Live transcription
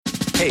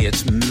Hey,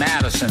 it's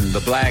Madison the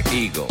Black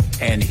Eagle,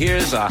 and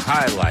here's a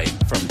highlight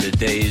from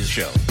today's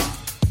show.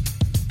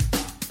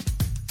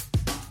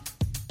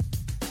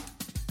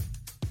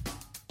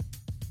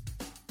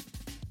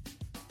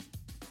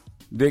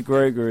 Dick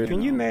Gregory.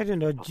 Can you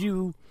imagine a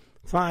Jew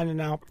finding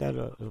out that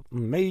a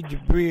major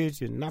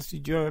bridge in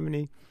Nazi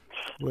Germany,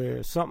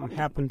 where something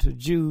happened to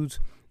Jews,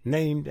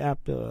 named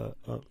after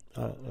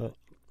a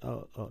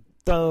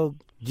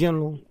thug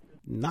general,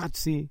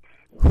 Nazi,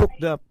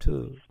 hooked up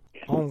to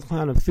all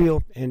kind of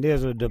filth, and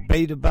there's a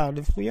debate about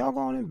it. So y'all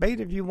go on and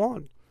debate if you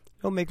want.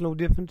 Don't make no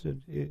difference.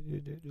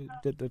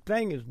 The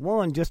thing is,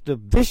 one, just the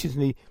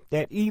viciousness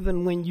that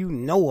even when you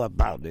know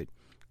about it,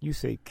 you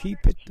say, keep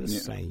it the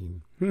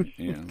same.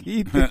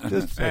 Keep it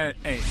the same.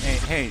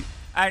 Hey,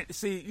 I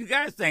see, you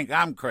guys think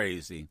I'm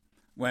crazy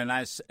when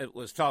I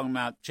was talking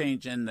about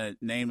changing the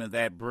name of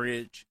that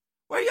bridge.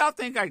 Where y'all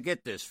think I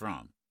get this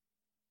from?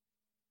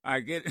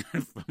 I get it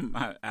from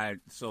I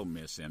so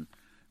miss him.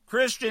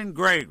 Christian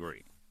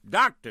Gregory.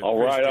 Dr. All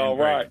Christian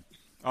right.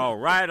 Gregory.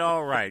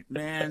 All right.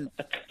 Man,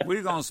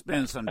 we're going to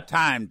spend some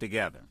time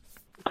together.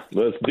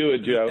 Let's do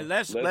it, Joe.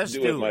 Let's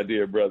do it, my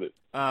dear brother.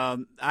 I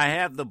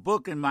have the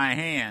book in my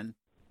hand,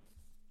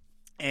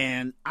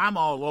 and I'm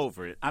all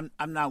over it. I'm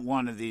not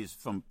one of these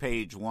from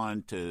page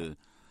one to,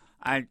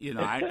 I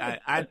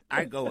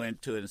go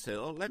into it and say,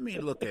 oh, let me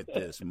look at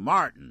this.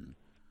 Martin,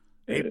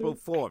 April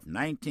 4th,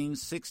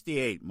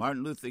 1968.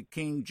 Martin Luther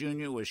King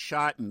Jr. was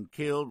shot and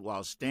killed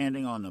while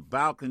standing on the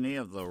balcony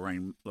of the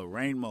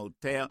Lorraine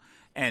Motel.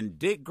 And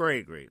Dick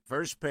Gregory,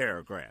 first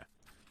paragraph.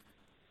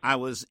 I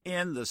was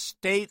in the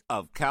state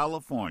of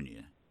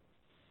California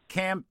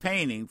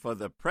campaigning for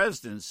the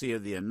presidency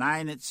of the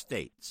United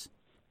States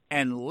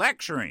and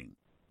lecturing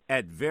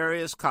at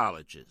various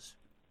colleges.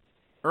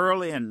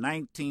 Early in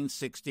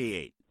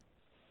 1968,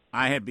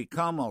 I had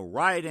become a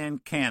write-in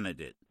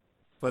candidate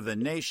for the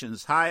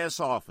nation's highest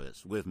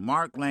office with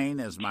Mark Lane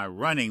as my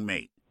running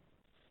mate.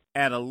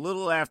 At a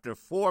little after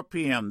 4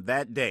 p.m.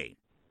 that day,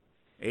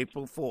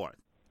 April 4th,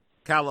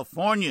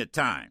 California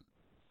time,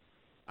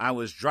 I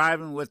was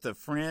driving with a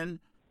friend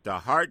to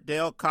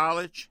Hartdale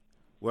College,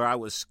 where I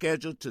was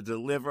scheduled to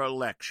deliver a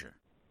lecture.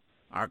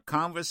 Our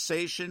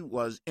conversation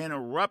was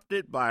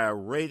interrupted by a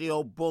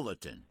radio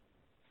bulletin.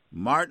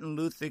 Martin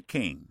Luther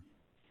King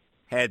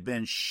had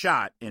been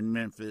shot in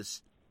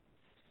Memphis,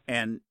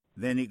 and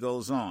then he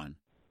goes on.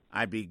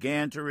 I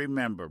began to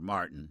remember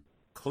Martin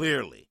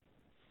clearly,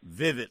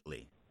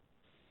 vividly.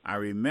 I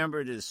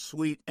remembered his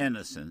sweet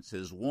innocence,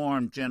 his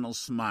warm, gentle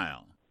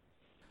smile.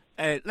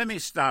 Let me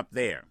stop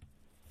there.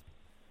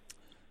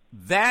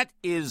 That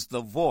is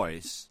the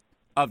voice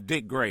of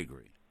Dick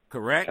Gregory,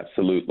 correct?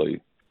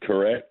 Absolutely.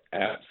 Correct.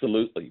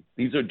 Absolutely.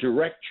 These are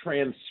direct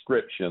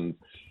transcriptions,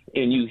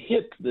 and you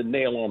hit the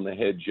nail on the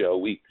head, Joe.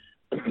 We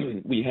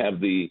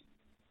have the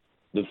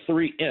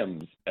three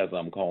M's, as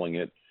I'm calling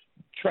it,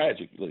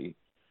 tragically,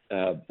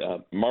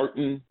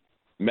 Martin,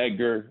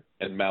 Medgar,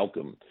 and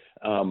Malcolm.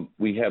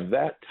 We have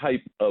that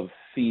type of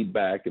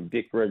feedback of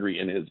Dick Gregory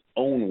in his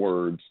own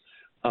words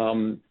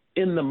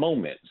in the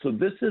moment. So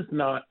this was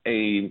not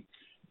an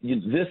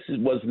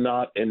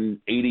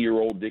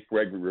 80-year-old Dick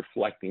Gregory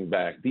reflecting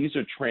back. These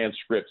are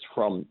transcripts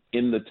from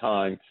in the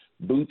time,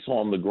 boots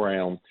on the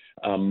ground.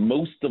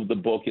 Most of the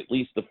book, at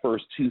least the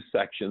first two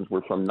sections,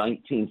 were from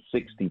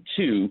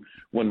 1962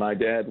 when my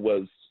dad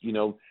was,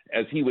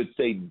 as he would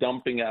say,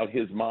 dumping out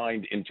his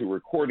mind into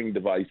recording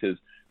devices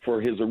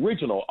for his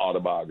original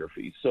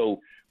autobiography.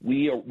 So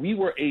we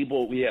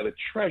had a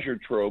treasure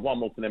trove,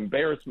 almost an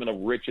embarrassment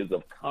of riches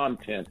of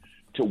content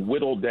to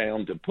whittle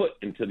down to put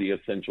into the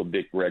essential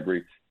Dick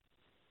Gregory.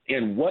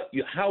 And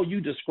how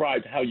you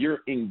described how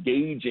you're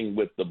engaging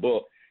with the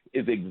book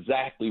is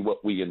exactly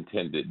what we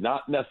intended.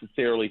 Not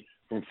necessarily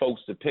from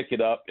folks to pick it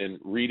up and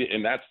read it,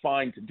 and that's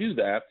fine to do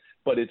that,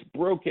 but it's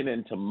broken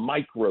into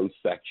micro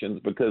sections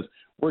because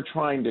we're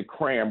trying to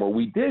cram, or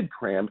we did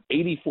cram,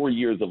 84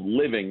 years of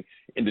living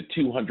into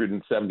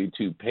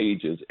 272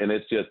 pages. And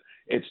it's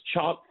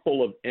chock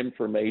full of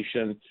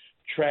information,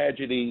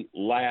 tragedy,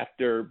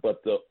 laughter,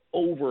 but the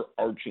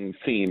overarching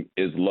theme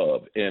is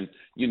love. And,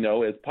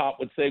 as Pop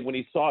would say when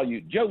he saw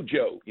you,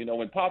 JoJo,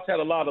 when Pop's had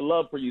a lot of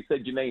love for you,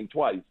 said your name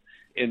twice.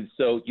 And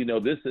so,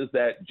 this is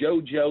that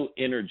JoJo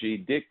energy,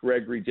 Dick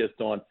Gregory, just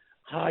on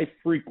high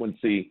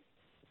frequency,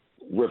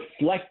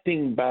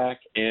 reflecting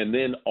back and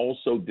then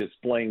also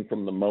displaying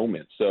from the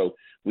moment. So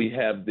we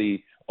have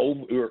the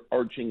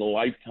overarching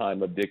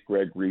lifetime of Dick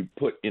Gregory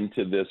put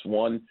into this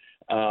one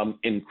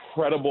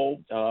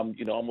incredible,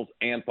 almost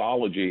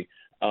anthology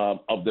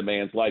of the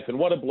man's life. And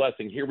what a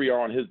blessing. Here we are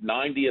on his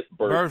 90th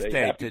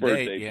birthday. Happy today,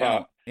 birthday, yeah.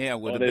 Pop. Yeah,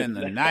 it would have been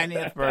the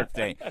 90th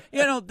birthday.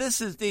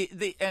 This is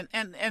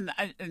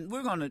and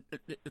we're going to,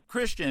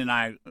 Christian and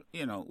I,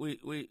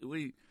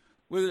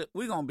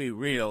 we're going to be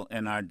real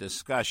in our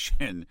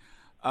discussion.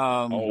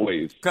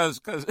 Always.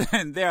 Because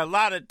and there are a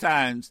lot of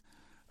times,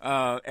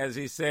 as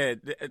he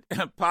said,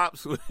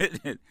 Pops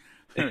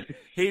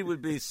he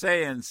would be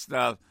saying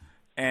stuff,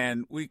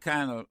 and we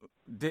kind of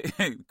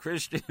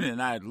Christian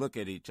and I'd look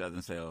at each other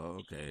and say,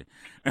 "Oh, okay,"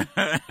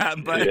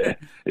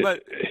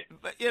 but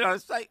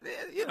it's like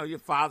your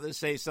father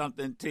say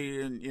something to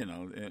you,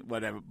 and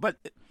whatever. But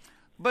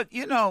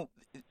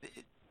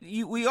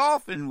we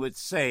often would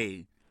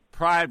say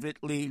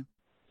privately,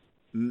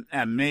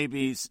 and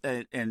maybe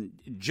and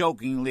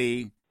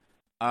jokingly,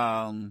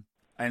 and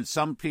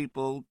some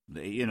people,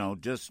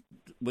 just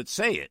would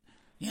say it.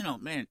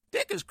 Man,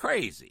 Dick is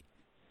crazy,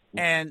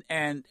 and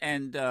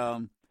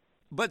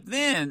but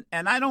then,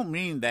 and I don't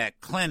mean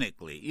that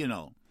clinically,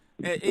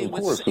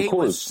 it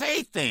would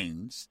say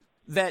things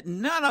that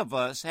none of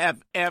us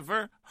have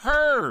ever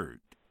heard.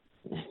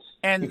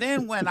 And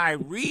then when I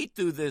read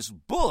through this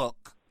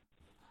book,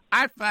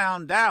 I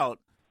found out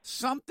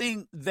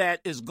something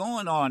that is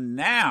going on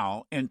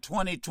now in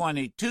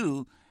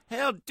 2022.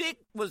 Hell, Dick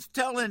was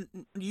telling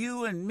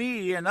you and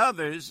me and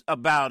others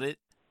about it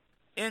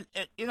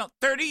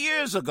 30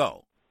 years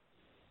ago.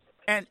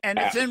 And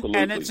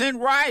it's in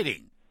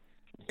writing.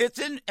 It's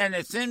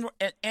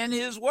in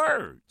his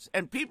words.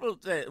 And people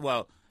say,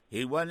 well,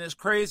 he wasn't as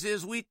crazy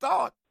as we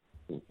thought.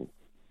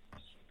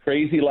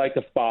 Crazy like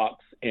a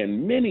fox.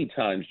 And many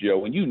times,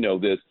 Joe, and you know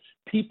this,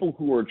 people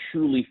who are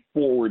truly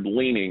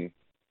forward-leaning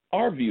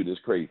are viewed as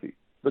crazy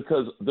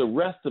because the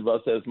rest of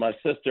us, as my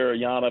sister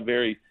Ayanna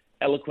very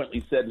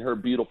eloquently said in her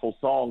beautiful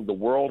song, the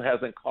world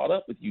hasn't caught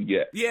up with you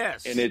yet.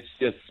 Yes. And it's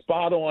just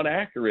spot on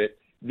accurate.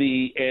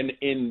 In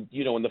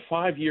the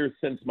 5 years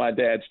since my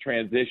dad's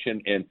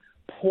transition and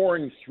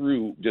pouring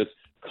through just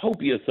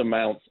copious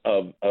amounts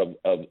of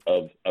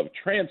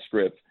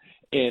transcripts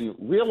and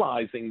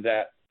realizing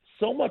that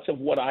so much of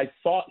what I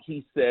thought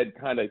he said,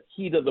 kind of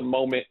heat of the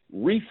moment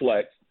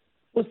reflex,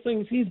 was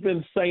things he's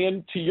been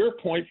saying, to your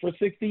point, for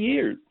 60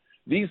 years.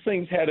 These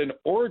things had an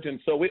origin,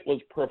 so it was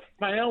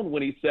profound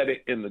when he said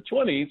it in the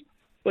 20s,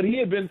 but he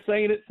had been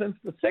saying it since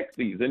the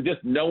 60s, and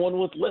just no one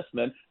was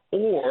listening.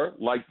 Or,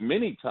 like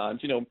many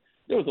times,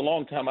 there was a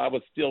long time I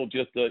was still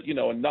just a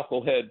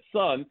knucklehead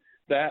son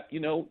that,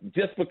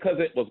 just because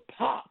it was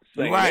Pop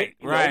saying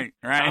right.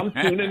 I'm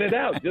tuning it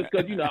out just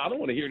because, I don't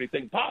want to hear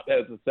anything Pop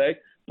has to say.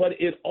 But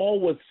it all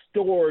was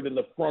stored in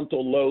the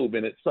frontal lobe,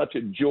 and it's such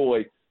a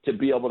joy to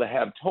be able to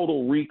have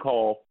total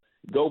recall,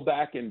 go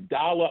back and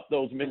dial up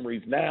those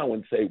memories now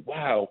and say,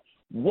 wow,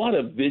 what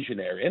a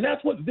visionary. And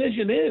that's what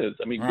vision is.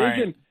 I mean,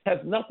 Vision has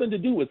nothing to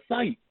do with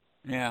sight.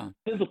 Yeah.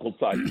 Physical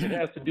sight. It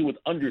has to do with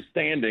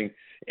understanding,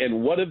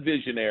 and what a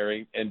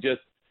visionary, and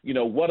just,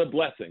 what a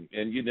blessing.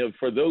 And,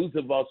 for those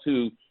of us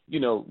who,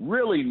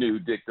 really knew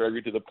Dick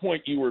Gregory to the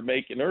point you were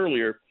making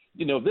earlier,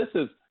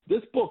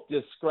 this book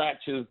just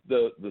scratches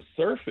the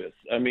surface.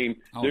 I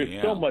mean,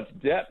 there's so much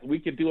depth. We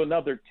could do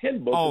another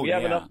 10 books. We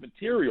have enough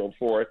material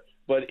for it.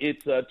 But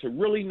it's to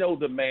really know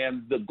the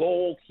man. The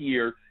goal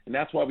here, and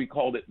that's why we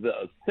called it the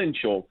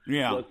essential,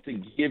 was to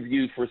give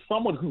you, for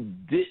someone who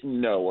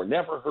didn't know or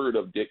never heard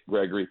of Dick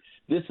Gregory,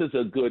 this is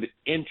a good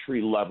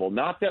entry level.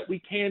 Not that we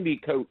candy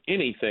coat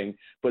anything,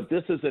 but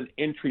this is an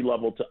entry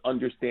level to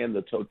understand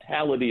the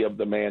totality of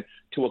the man,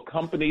 to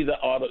accompany the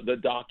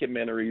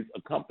documentaries,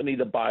 accompany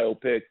the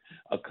biopic,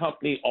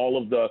 accompany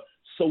all of the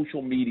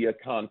social media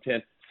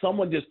content.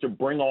 Someone just to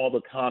bring all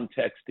the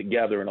context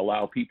together and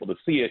allow people to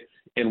see it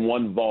in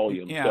one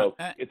volume. Yeah. So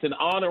it's an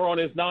honor on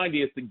his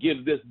 90th to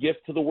give this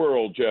gift to the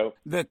world, Joe.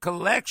 The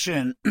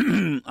collection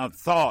of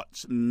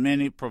thoughts,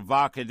 many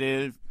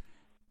provocative,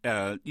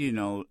 but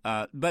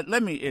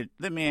let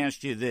me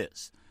ask you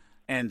this,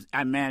 and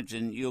I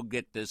imagine you'll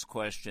get this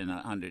question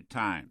 100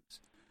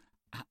 times.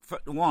 For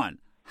one,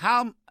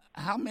 how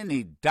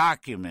many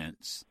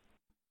documents,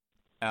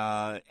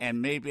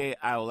 and maybe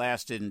I'll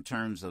ask it in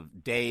terms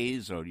of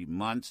days or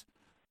months,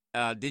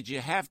 did you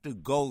have to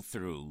go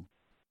through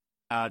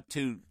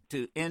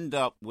to end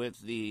up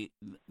with the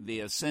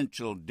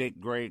essential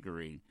Dick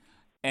Gregory?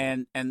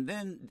 And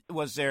then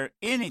was there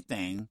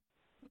anything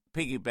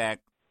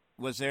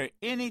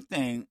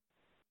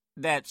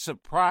that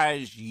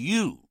surprised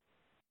you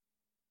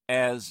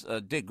as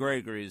Dick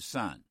Gregory's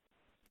son?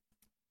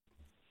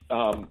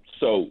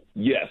 So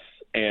yes,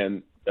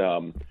 and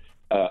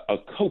a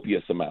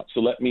copious amount. So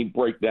let me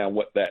break down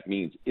what that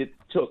means. It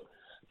took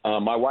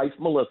my wife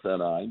Melissa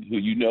and I, who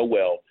you know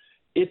well,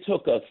 it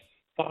took us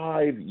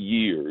 5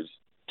 years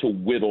to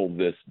whittle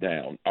this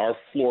down. Our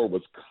floor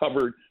was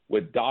covered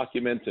with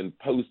documents and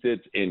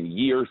Post-its and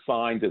year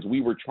signs as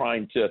we were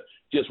trying to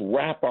just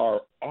wrap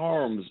our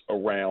arms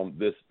around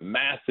this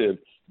massive,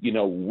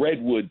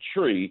 redwood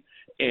tree.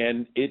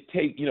 And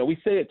we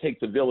say it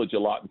takes a village a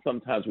lot, and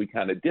sometimes we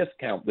kind of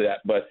discount that,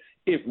 but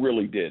it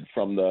really did.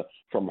 From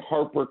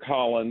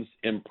HarperCollins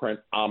imprint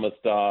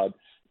Amistad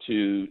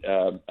to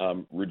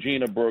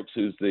Regina Brooks,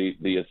 who's the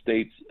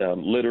estate's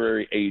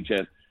literary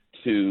agent,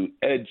 to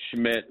Ed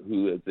Schmidt,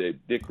 who is a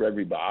Dick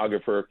Gregory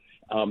biographer.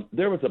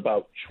 There was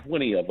about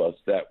 20 of us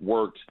that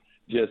worked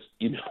just,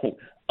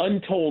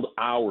 untold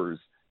hours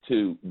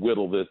to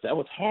whittle this. That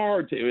was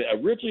hard.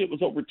 Originally, it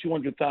was over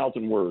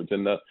 200,000 words,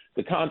 and the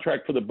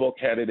contract for the book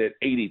had it at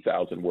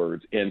 80,000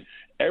 words. And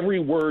every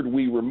word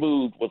we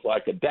removed was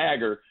like a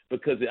dagger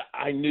because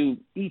I knew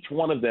each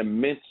one of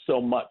them meant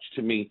so much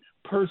to me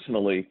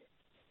personally,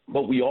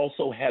 but we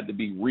also had to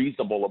be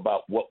reasonable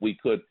about what we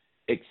could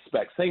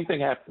expect. Same thing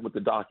happened with the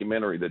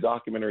documentary. The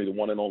documentary, the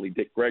one and only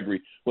Dick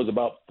Gregory, was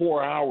about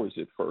 4 hours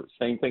at first.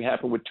 Same thing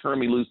happened with Turn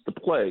Me Loose, the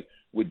play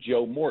with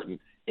Joe Morton.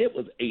 It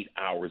was 8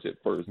 hours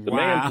at first. The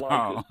man's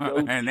life is so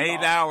an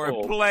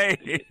 8-hour play.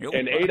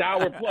 An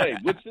 8-hour play,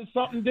 which is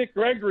something Dick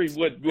Gregory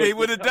would he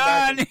would have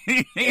done.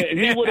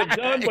 He would have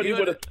done, but he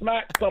would have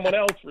smacked someone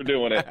else for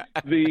doing it.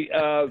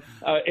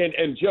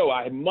 And Joe,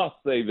 I must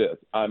say this.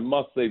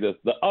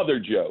 The other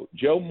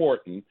Joe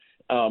Morton,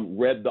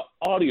 read the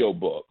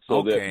audiobook.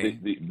 So that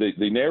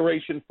the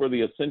narration for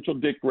the Essential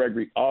Dick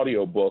Gregory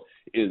audiobook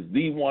is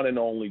the one and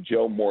only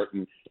Joe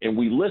Morton. And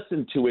we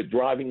listened to it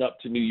driving up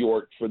to New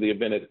York for the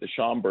event at the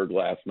Schomburg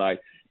last night.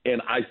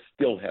 And I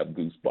still have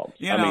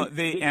goosebumps. I'm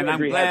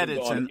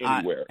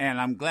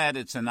glad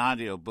it's an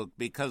audiobook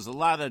because a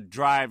lot of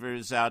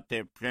drivers out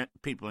there,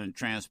 people in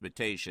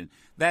transportation,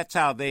 that's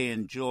how they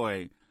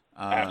enjoy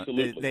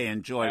Absolutely. They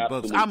enjoy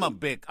Absolutely. books. I'm a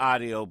big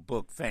audio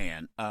book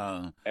fan.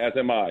 As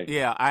am I.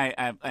 Yeah,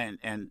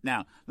 and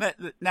now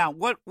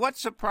what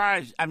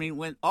surprised? I mean,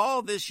 when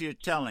all this you're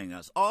telling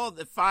us, all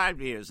the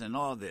 5 years and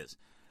all this,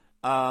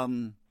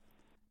 really,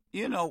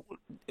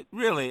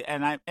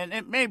 and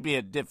it may be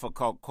a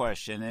difficult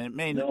question, and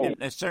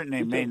it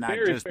certainly may not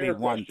just be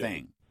one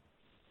thing.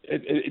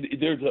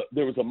 There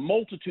was a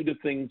multitude of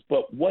things,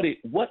 but what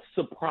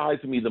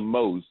surprised me the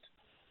most.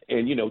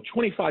 And,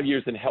 25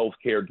 years in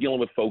healthcare, dealing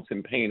with folks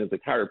in pain as a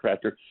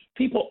chiropractor,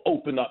 people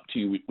open up to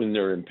you when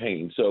they're in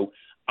pain. So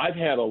I've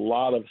had a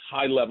lot of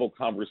high-level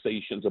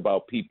conversations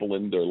about people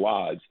in their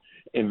lives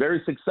and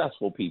very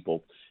successful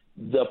people.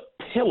 The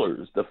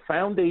pillars, the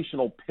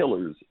foundational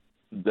pillars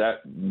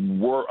that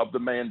were of the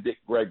man Dick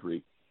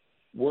Gregory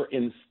were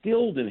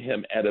instilled in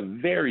him at a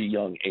very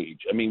young age.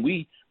 I mean,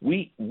 we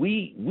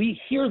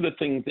hear the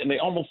things and they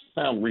almost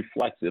sound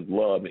reflexive,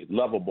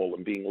 lovable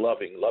and being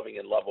loving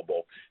and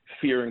lovable.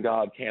 Fear and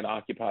God can't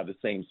occupy the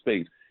same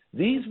space.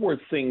 These were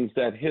things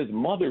that his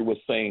mother was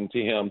saying to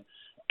him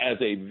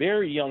as a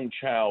very young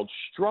child,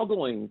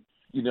 struggling,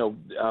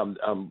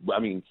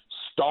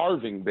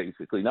 starving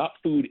basically, not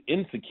food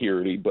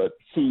insecurity, but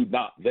food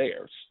not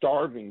there,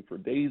 starving for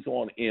days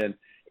on end.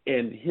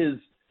 And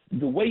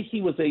the way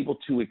he was able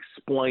to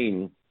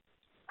explain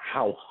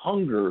how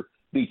hunger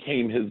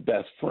became his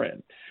best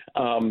friend,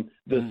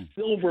 the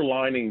silver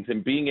linings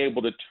and being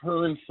able to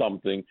turn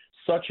something,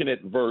 such an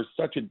adverse,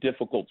 such a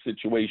difficult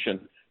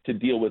situation to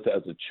deal with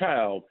as a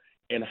child,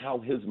 and how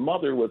his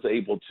mother was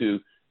able to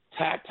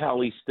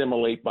tactilely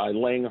stimulate by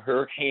laying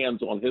her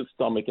hands on his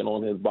stomach and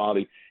on his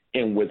body,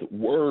 and with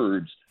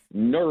words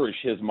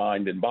nourish his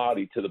mind and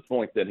body to the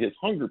point that his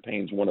hunger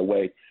pains went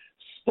away,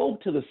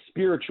 spoke to the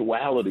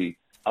spirituality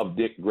of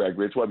Dick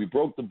Gregory. It's why we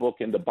broke the book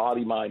into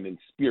body, mind, and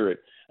spirit.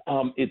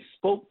 It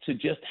spoke to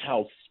just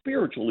how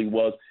spiritual he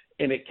was,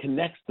 and it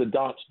connects the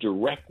dots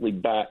directly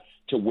back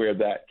to where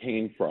that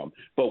came from.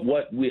 But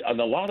and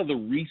a lot of the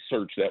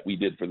research that we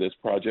did for this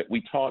project,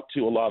 we talked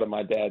to a lot of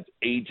my dad's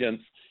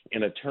agents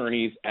and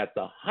attorneys at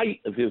the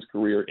height of his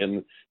career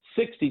in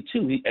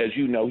 62. As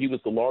you know, he was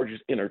the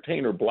largest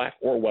entertainer, black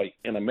or white,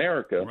 in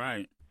America.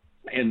 Right.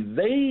 And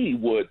they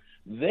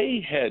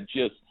had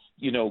just,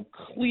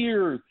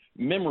 clear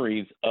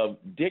memories of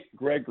Dick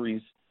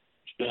Gregory's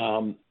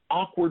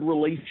awkward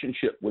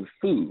relationship with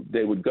food.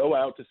 They would go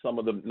out to some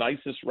of the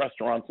nicest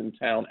restaurants in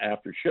town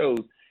after shows.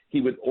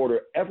 He would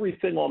order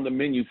everything on the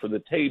menu for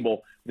the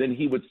table. Then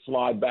he would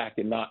slide back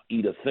and not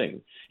eat a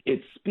thing.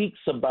 It speaks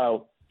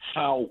about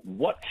how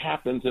what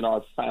happens in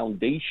our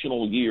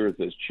foundational years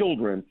as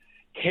children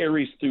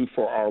carries through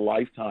for our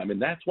lifetime.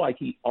 And that's why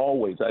I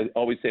always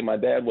say my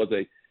dad was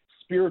a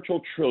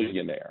spiritual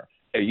trillionaire.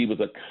 He was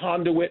a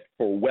conduit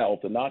for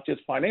wealth, and not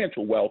just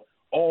financial wealth,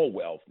 all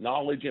wealth,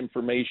 knowledge,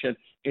 information,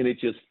 and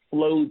it just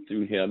flowed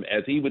through him.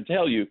 As he would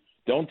tell you,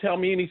 don't tell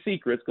me any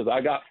secrets because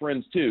I got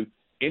friends too.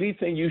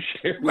 Anything you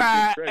share with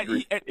Dick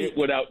Gregory, it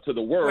went out to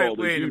the world,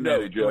 wait as you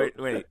know, Joe.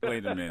 Wait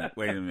a minute.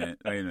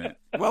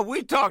 Well,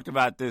 we talked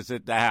about this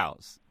at the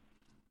house.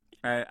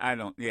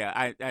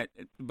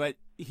 But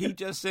he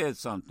just said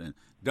something.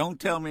 Don't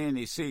tell me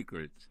any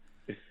secrets.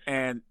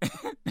 And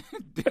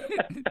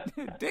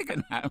Dick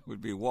and I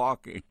would be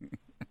walking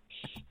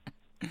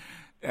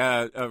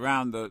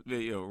around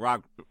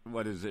Rock.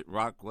 What is it?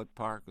 What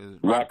park is it?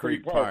 Rock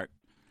Creek Park.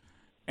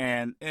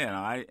 And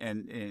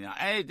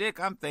hey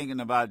Dick, I'm thinking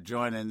about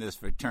joining this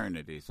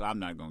fraternity, so I'm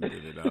not going to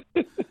give it up.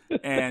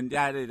 And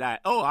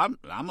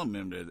I'm a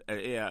member.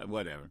 Yeah,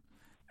 whatever.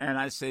 And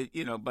I said,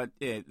 but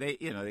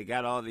they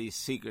got all these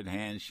secret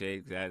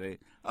handshakes. He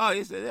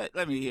said,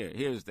 let me hear.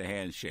 Here's the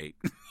handshake.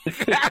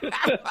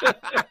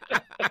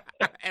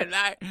 and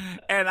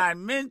I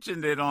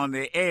mentioned it on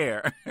the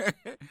air,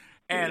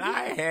 and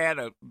I had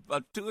a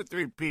 2 or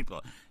 3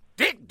 people.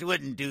 Dick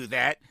wouldn't do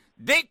that.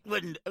 Dick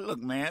wouldn't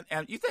look, man.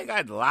 You think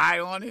I'd lie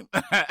on him?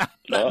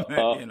 Look,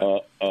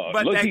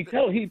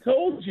 he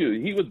told you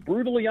he was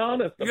brutally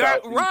honest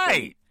about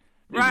right.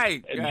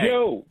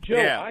 Joe,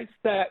 yeah. I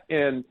sat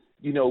in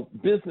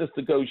business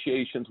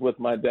negotiations with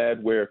my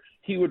dad where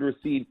he would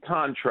receive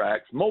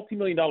contracts,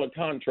 multi-million-dollar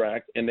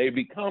contracts, and they'd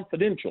be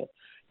confidential.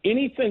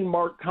 Anything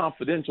marked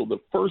confidential, the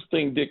first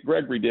thing Dick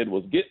Gregory did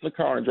was get in the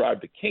car and drive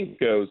to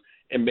Kinko's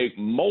and make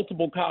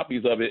multiple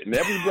copies of it. And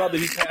every brother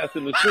he passed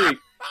in the street,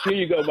 here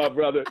you go, my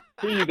brother.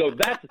 Here you go.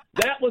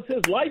 That was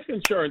his life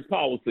insurance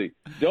policy.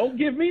 Don't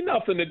give me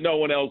nothing that no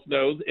one else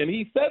knows. And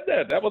he said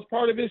that. That was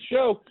part of his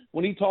show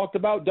when he talked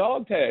about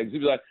dog tags. He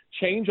was like,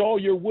 change all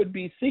your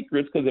would-be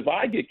secrets, because if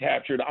I get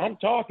captured, I'm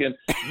talking.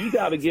 You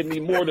got to give me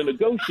more to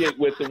negotiate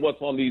with than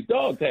what's on these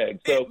dog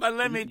tags. So, but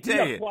let me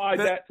tell you, apply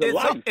that to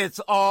life.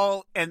 It's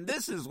all, and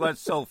this is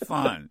what's so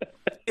fun.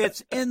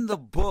 It's in the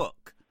book.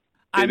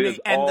 And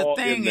the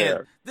thing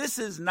is, this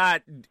is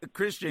not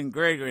Christian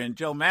Gregory and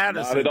Joe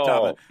Madison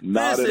talking.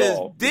 This is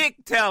Dick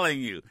telling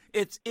you.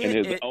 It's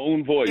in his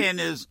own voice. In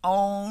his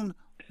own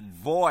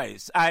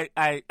voice. Let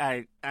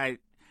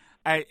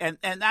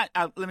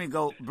me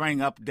go bring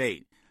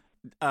update.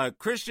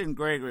 Christian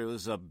Gregory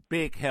was a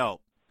big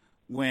help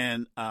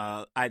when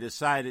I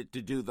decided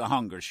to do the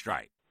hunger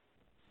strike.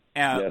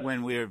 Yes.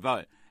 When we were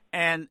voting,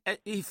 and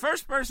the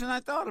first person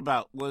I thought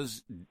about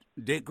was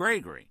Dick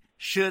Gregory.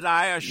 Should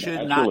I or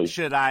should not?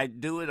 Should I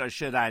do it or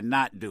should I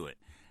not do it?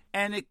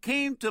 And it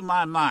came to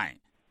my mind,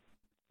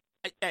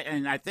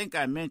 and I think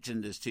I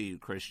mentioned this to you,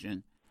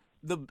 Christian.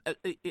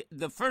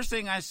 The first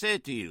thing I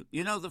said to you,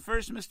 the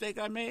first mistake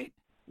I made,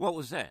 what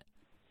was that?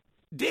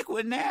 Dick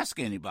wouldn't ask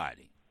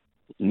anybody.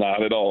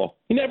 Not at all.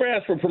 He never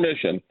asked for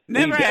permission.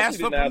 Never asked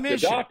for permission.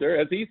 Ask the doctor,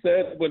 as he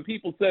said, when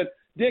people said,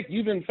 Dick,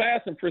 you've been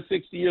fasting for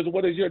 60 years.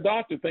 What does your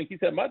doctor think? He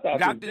said, my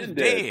doctor's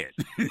dead.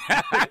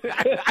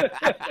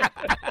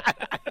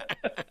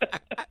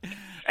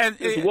 And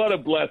what a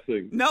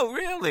blessing. No,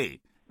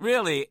 really.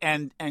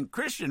 And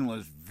Christian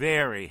was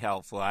very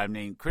helpful. I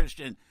mean,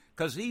 Christian,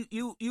 because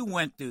you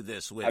went through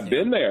this with him. I've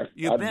been there.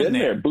 I've been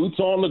there. Boots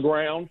on the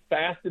ground,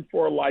 fasted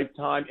for a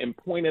lifetime, and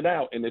pointed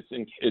out, and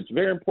it's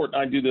very important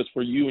I do this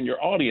for you and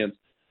your audience.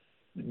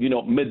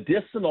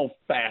 Medicinal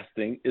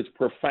fasting is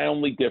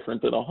profoundly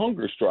different than a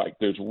hunger strike.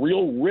 There's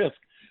real risk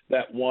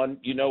that one,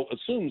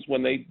 assumes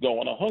when they go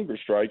on a hunger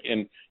strike.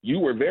 And you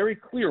were very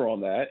clear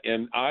on that.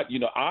 And I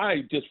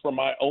just for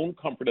my own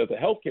comfort as a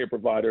healthcare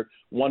provider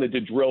wanted to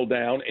drill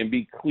down and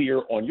be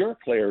clear on your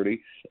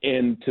clarity,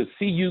 and to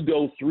see you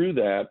go through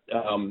that.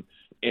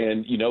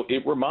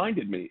 It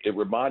reminded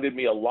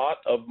me a lot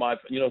of my,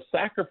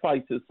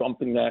 sacrifice is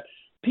something that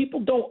people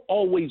don't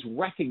always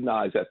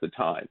recognize at the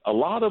time. A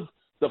lot of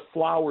the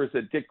flowers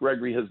that Dick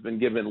Gregory has been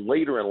given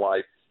later in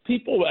life,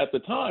 people at the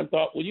time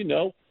thought, well,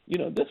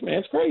 this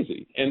man's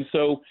crazy. And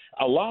so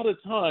a lot of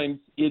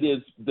times it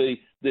is the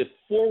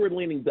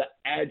forward-leaning, the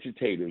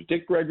agitators.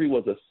 Dick Gregory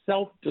was a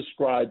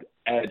self-described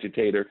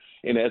agitator.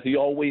 And as he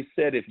always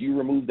said, if you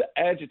remove the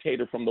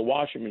agitator from the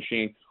washing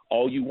machine,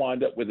 all you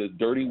wind up with is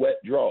dirty,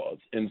 wet drawers.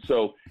 And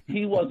so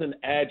he was an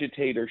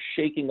agitator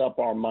shaking up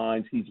our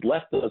minds. He's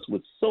left us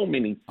with so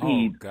many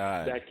seeds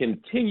that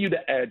continue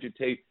to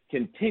agitate,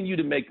 continue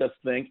to make us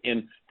think,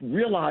 and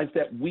realize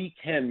that we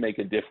can make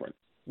a difference.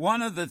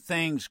 One of the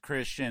things,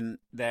 Christian,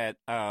 that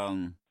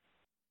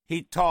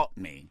he taught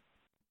me,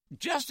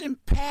 just in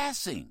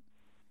passing,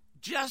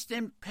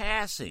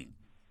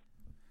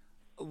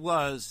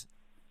 was,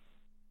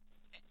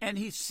 and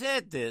he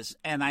said this,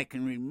 and I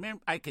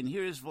can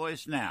hear his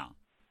voice now.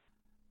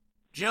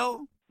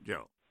 Joe,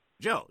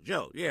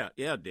 yeah,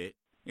 Dick,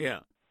 yeah.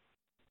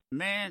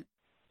 Man,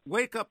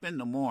 wake up in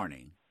the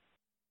morning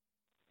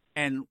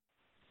and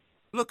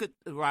look at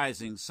the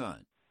rising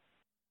sun.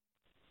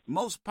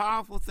 Most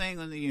powerful thing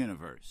in the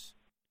universe,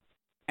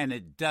 and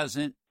it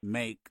doesn't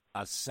make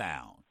a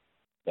sound.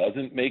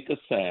 Doesn't make a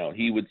sound.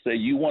 He would say,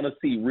 you want to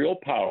see real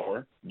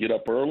power, get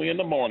up early in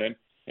the morning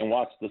and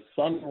watch the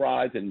sun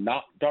rise and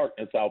knock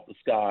darkness out the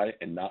sky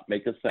and not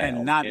make a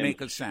sound.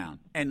 Make a sound.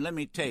 And let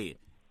me tell you,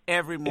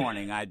 every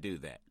morning I do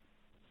that.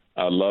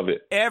 I love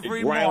it.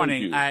 Every it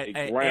morning,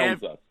 it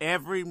grounds us.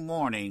 Every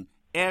morning,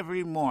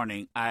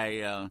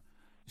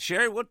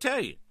 Sherry will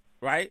tell you.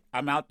 Right?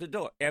 I'm out the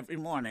door every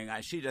morning.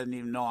 She doesn't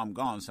even know I'm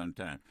gone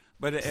sometimes.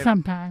 But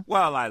sometimes.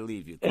 Well, I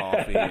leave you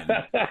coffee.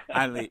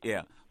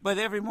 But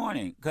every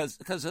morning,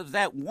 because of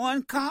that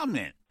one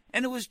comment.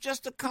 And it was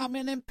just a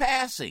comment in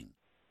passing.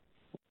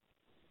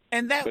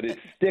 But it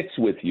sticks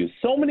with you.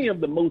 So many of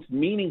the most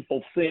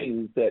meaningful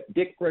things that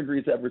Dick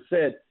Gregory's ever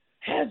said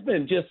has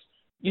been just,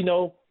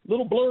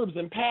 little blurbs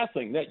in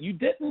passing that you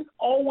didn't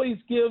always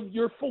give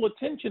your full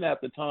attention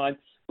at the time.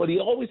 But he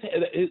always had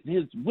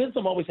his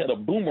wisdom always had a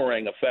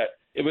boomerang effect.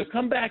 It would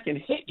come back and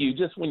hit you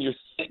just when you're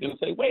sitting and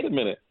say, wait a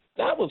minute,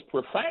 that was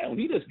profound.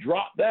 He just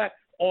dropped that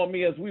on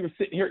me as we were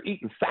sitting here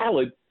eating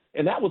salad.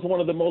 And that was one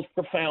of the most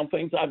profound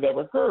things I've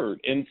ever heard.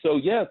 And so,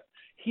 yes,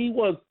 he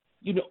was,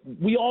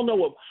 we all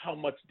know of how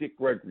much Dick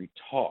Gregory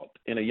talked.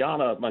 And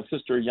my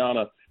sister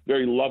Ayana,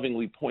 very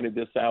lovingly pointed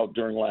this out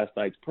during last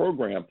night's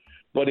program.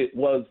 But it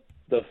was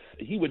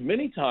he would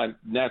many times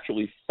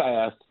naturally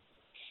fast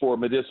for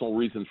medicinal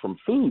reasons from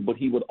food, but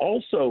he would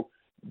also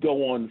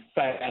go on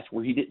fast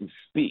where he didn't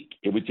speak.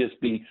 It would just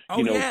be,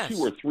 2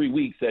 or 3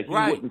 weeks that he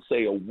wouldn't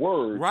say a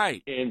word.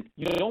 Right. And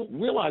you don't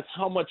realize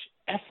how much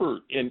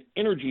effort and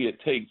energy it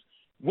takes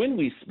when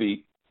we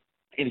speak.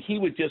 And he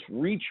would just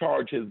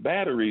recharge his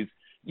batteries.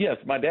 Yes,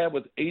 my dad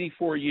was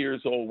 84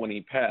 years old when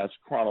he passed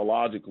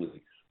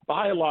chronologically.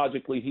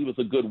 Biologically, he was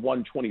a good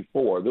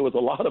 124. There was a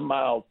lot of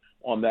miles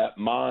on that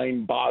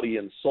mind, body,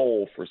 and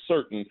soul for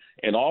certain.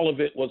 And all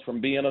of it was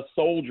from being a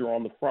soldier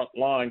on the front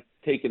line,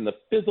 taking the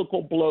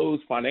physical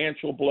blows,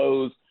 financial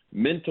blows,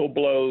 mental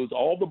blows,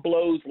 all the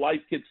blows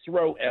life could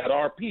throw at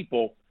our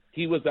people.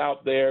 He was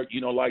out there,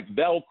 like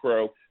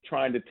Velcro,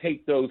 trying to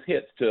take those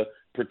hits to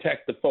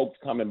protect the folks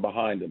coming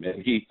behind him.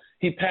 And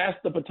he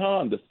passed the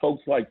baton to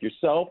folks like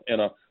yourself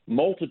and a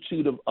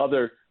multitude of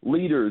other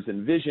leaders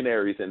and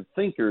visionaries and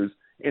thinkers.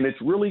 And it's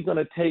really going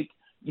to take,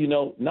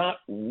 not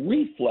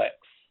reflex,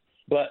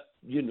 but,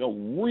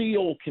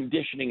 real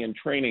conditioning and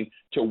training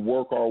to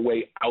work our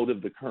way out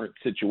of the current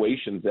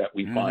situations that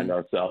we find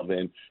ourselves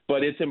in.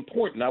 But it's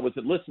important. I was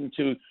listening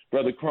to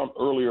Brother Crump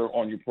earlier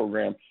on your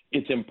program.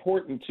 It's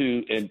important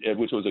to, and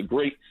which was a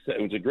great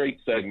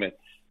segment.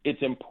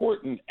 It's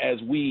important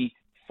as we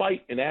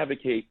fight and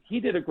advocate. He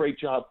did a great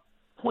job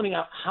pointing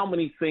out how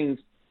many things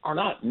are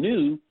not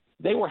new.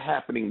 They were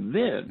happening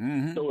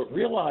then. So it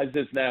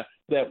realizes now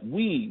that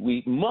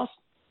we must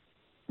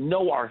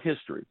know our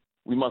history.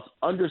 We must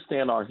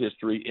understand our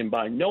history, and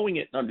by knowing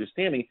it and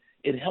understanding,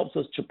 it helps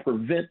us to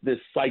prevent this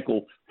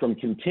cycle from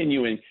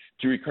continuing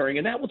to recurring.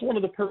 And that was one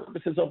of the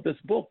purposes of this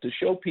book, to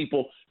show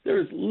people there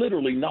is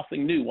literally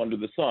nothing new under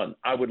the sun.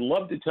 I would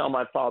love to tell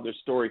my father's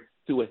story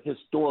through a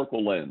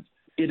historical lens.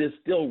 It is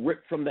still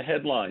ripped from the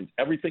headlines.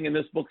 Everything in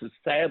this book is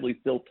sadly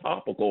still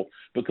topical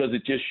because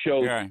it just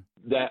shows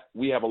that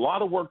we have a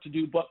lot of work to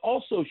do, but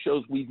also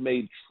shows we've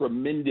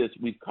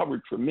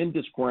covered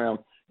tremendous ground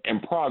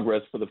and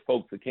progress for the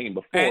folks that came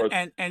before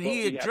us. And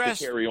he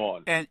addressed, carry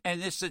on. And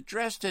it's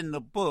addressed in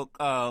the book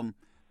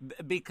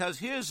because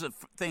here's the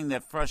thing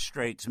that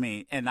frustrates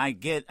me, and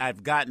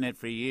I've gotten it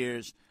for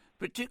years,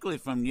 particularly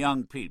from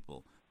young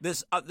people.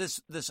 This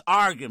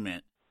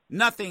argument,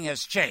 nothing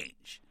has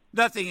changed.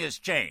 Nothing has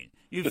changed.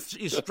 You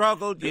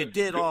struggled. You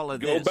did all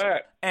of this. Go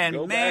back and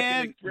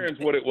experience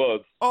what it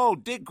was. Oh,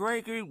 Dick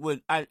Gregory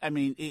would.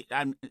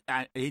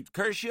 He'd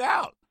curse you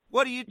out.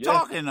 What are you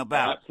talking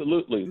about?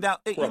 Absolutely. Now,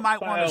 you might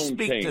want to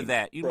speak to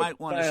that. You might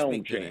want to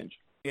speak to that.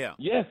 Yeah.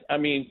 Yes.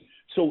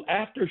 So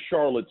after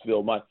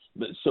Charlottesville,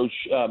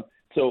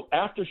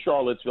 after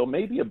Charlottesville,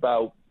 maybe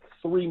about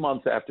 3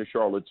 months after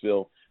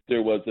Charlottesville,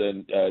 there was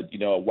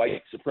a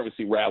white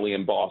supremacy rally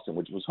in Boston,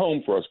 which was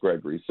home for us,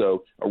 Gregory.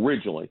 So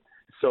originally.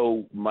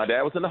 So my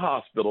dad was in the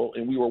hospital,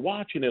 and we were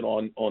watching it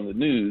on the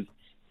news,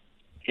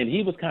 and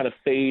he was kind of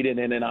fading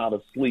in and out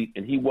of sleep,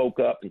 and he woke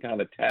up and kind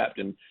of tapped,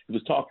 and he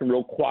was talking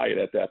real quiet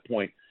at that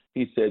point.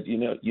 He said,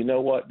 you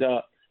know what,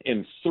 Doc?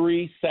 And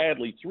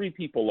sadly, three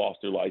people lost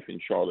their life in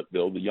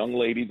Charlottesville. The young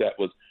lady that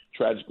was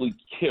tragically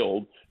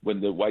killed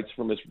when the white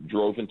supremacists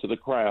drove into the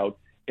crowd,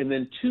 and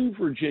then 2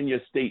 Virginia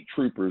state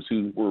troopers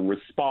who were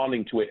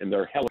responding to it, and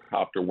their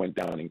helicopter went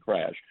down and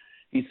crashed.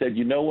 He said,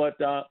 you know what,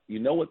 Doc? You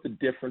know what the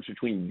difference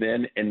between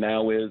then and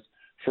now is?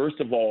 First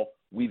of all,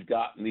 we've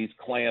gotten these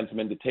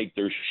Klansmen to take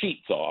their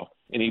sheets off.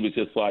 And he was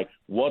just like,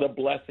 what a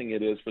blessing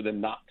it is for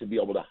them not to be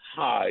able to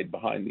hide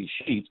behind these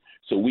sheets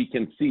so we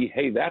can see,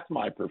 hey, that's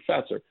my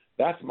professor.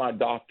 That's my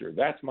doctor.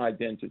 That's my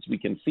dentist. We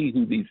can see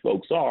who these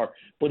folks are.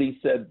 But he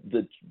said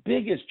the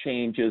biggest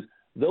change is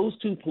those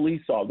 2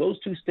 those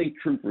 2 state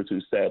troopers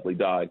who sadly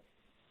died,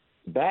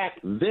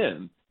 back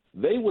then,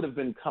 they would have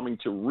been coming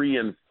to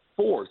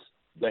reinforce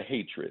the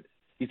hatred.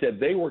 He said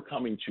they were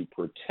coming to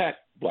protect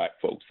black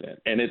folks then.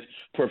 And it's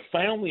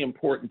profoundly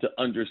important to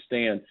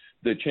understand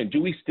the change.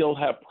 Do we still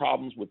have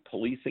problems with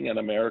policing in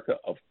America?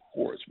 Of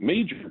course,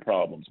 major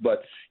problems.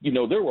 But,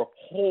 there were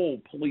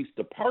whole police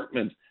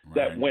departments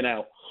that went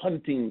out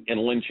hunting and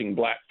lynching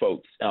black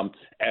folks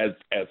as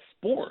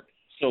sport.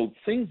 So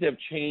things have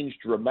changed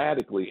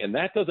dramatically. And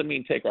that doesn't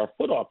mean take our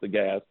foot off the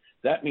gas.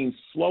 That means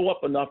slow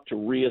up enough to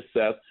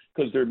reassess,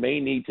 because there may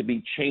need to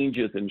be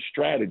changes in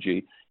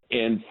strategy.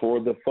 And for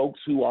the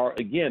folks who are,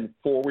 again,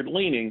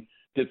 forward-leaning,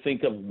 to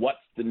think of what's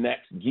the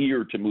next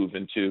gear to move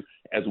into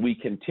as we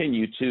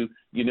continue to,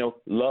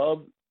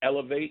 love,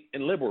 elevate,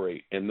 and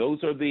liberate. And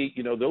those are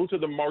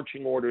the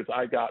marching orders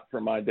I got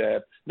from my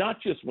dad,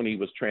 not just when he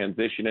was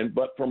transitioning,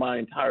 but for my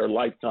entire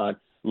lifetime.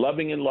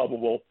 Loving and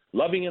lovable,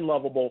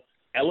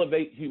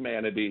 elevate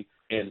humanity,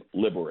 and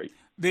liberate.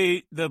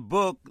 The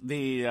book,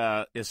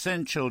 The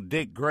Essential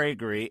Dick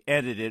Gregory,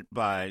 edited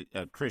by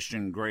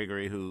Christian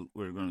Gregory, who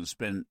we're going to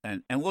spend,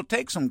 and we'll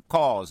take some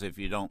calls if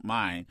you don't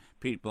mind,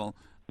 people.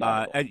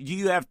 Do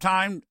you have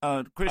time,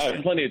 Christian? I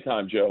have plenty of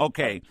time, Joe.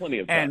 Okay. Plenty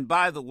of time. And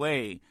by the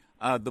way,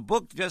 the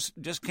book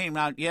just came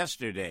out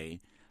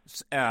yesterday,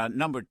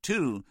 number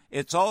 2.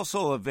 It's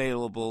also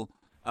available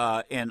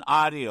in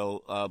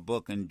audio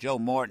book, and Joe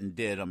Morton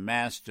did a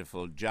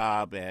masterful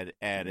job at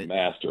it.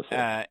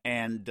 Masterful.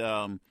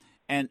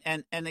 And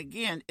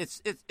again,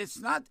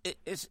 it's not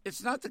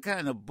the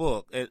kind of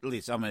book. At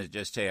least I'm going to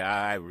just tell you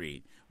how I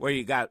read, where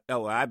you got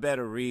I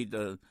better read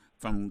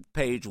from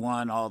page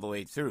 1 all the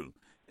way through.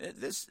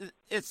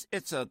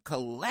 It's a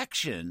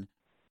collection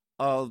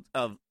of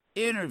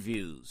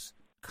interviews,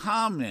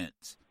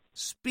 comments,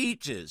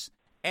 speeches,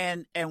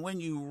 and when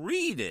you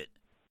read it,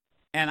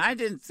 and I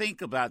didn't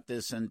think about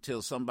this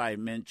until somebody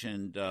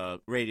mentioned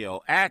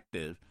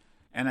Radioactive.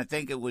 And I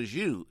think it was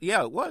you.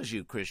 Yeah, it was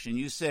you, Christian.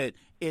 You said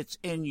it's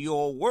in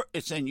your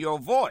it's in your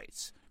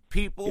voice.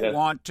 People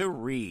want to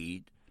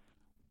read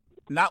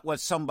not what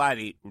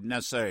somebody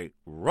necessarily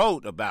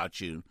wrote about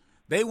you.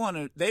 They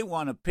want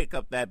to pick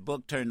up that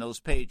book, turn those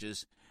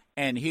pages,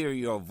 and hear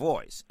your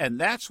voice. And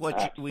that's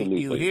what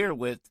you hear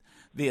with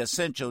the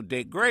essential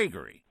Dick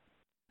Gregory.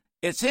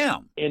 It's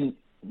him. And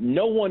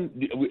no one,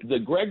 the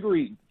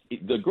Gregory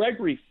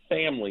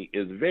family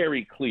is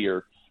very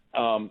clear.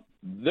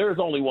 There's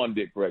only one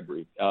Dick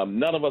Gregory.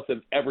 None of us have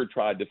ever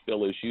tried to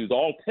fill his shoes.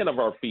 All 10 of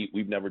our feet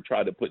we've never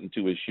tried to put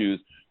into his shoes.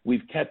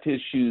 We've kept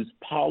his shoes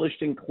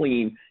polished and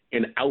clean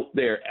and out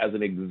there as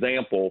an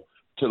example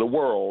to the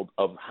world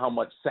of how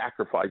much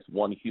sacrifice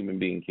one human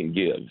being can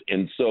give.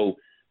 And so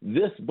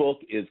this book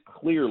is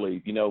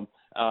clearly,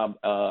 I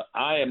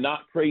am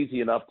not crazy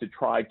enough to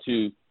try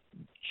to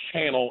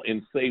channel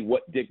and say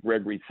what Dick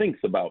Gregory thinks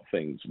about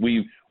things.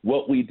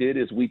 What we did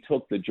is we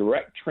took the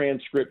direct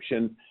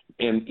transcription,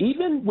 and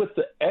even with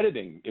the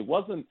editing, it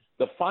wasn't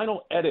the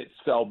final edits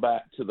fell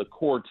back to the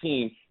core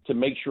team to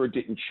make sure it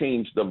didn't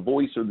change the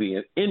voice or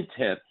the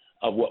intent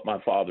of what my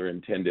father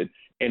intended.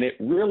 And it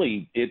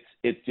really, it's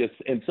just,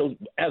 and so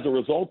as a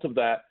result of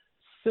that,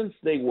 since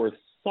they were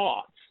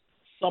thoughts,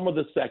 some of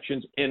the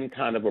sections end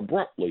kind of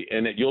abruptly,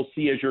 and you'll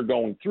see as you're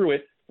going through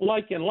it,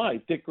 like in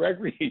life, Dick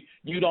Gregory,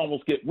 you'd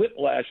almost get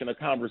whiplash in a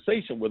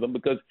conversation with him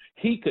because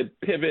he could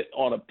pivot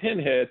on a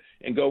pinhead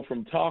and go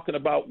from talking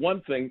about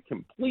one thing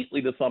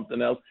completely to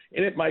something else,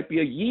 and it might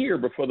be a year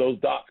before those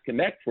dots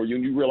connect for you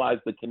and you realize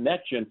the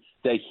connection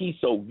that he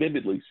so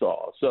vividly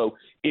saw. So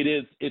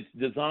it's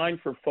designed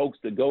for folks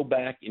to go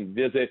back and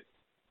visit,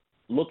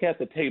 look at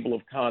the table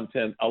of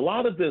content. A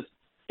lot of this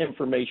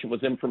information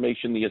was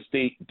information the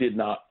estate did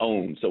not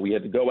own. So we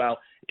had to go out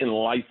and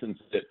license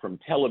it from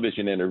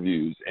television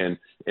interviews and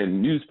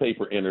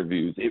newspaper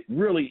interviews. It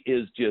really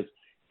is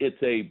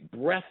it's a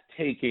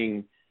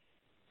breathtaking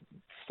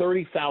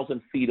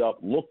 30,000 feet up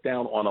look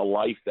down on a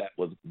life that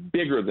was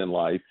bigger than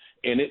life.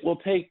 And it will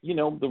take,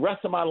 the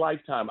rest of my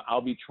lifetime,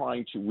 I'll be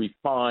trying to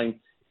refine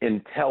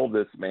and tell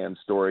this man's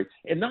story,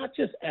 and not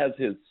just as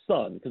his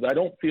son, because I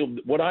don't feel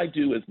what I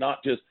do is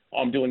not just,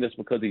 I'm doing this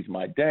because he's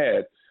my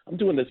dad. I'm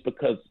doing this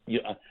because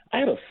I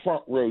had a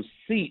front row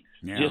seat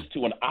just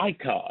to an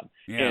icon,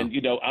 and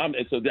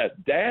so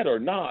that dad or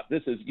not,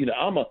 this is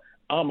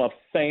I'm a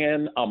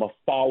fan, I'm a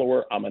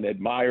follower, I'm an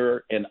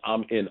admirer, and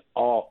I'm in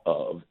awe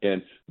of,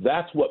 and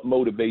that's what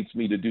motivates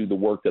me to do the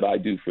work that I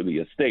do for the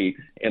estate.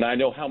 And I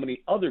know how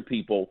many other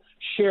people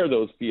share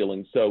those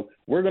feelings. So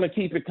we're going to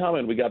keep it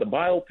coming. We got a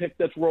biopic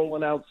that's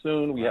rolling out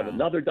soon. We have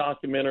another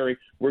documentary.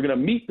 We're going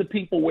to meet the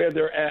people where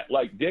they're at,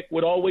 like Dick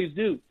would always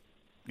do.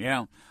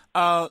 Yeah.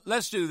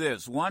 Let's do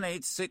this.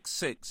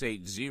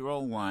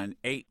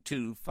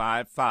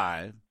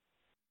 1-866-801-8255.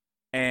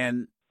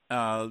 And,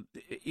 I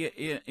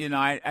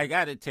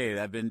got to tell you,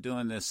 I've been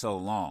doing this so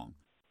long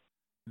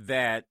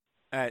that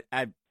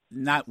I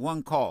not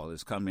one call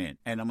has come in.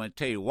 And I'm going to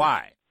tell you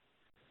why.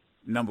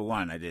 Number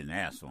one, I didn't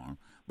ask for him.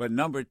 But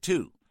number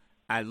two,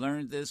 I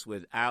learned this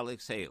with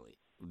Alex Haley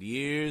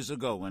years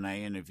ago when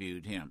I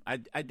interviewed him. I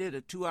did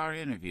a 2-hour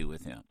interview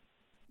with him.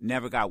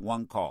 Never got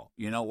one call.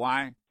 You know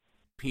why?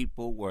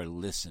 People were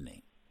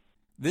listening.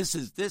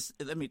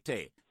 Let me tell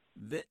you,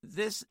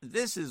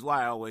 this is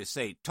why I always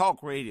say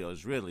talk radio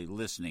is really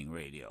listening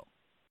radio.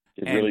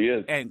 It really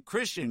is. And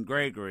Christian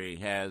Gregory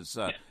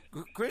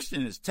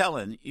Christian is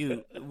telling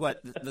you what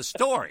the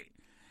story.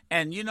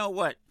 And you know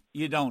what?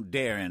 You don't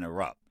dare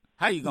interrupt.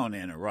 How you going to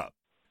interrupt?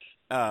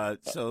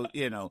 So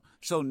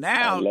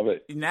now, I love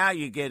it. Now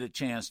you get a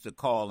chance to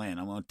call in.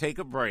 I'm going to take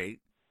a break.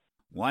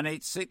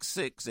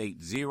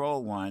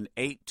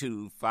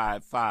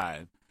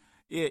 1-866-801-8255.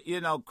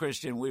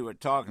 Christian, we were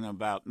talking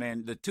about,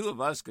 man, the two of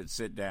us could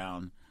sit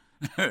down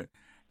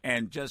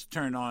and just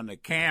turn on the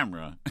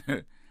camera.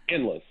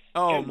 Endless.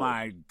 Oh, Endless.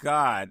 My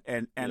God.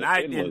 And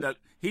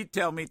he'd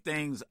tell me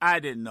things I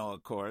didn't know,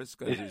 of course,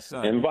 because his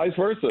son. And vice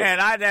versa. And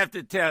I'd have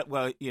to tell,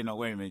 wait a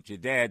minute, your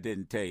dad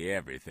didn't tell you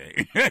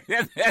everything.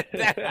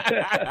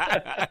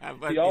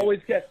 He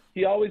always kept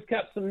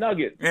some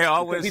nuggets. Yeah,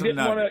 always some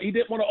nuggets. He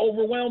didn't want to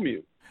overwhelm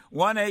you.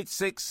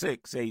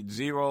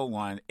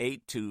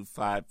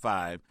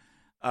 1-866-801-8255.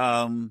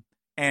 And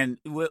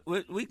we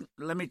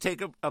let me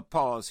take a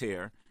pause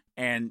here,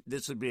 and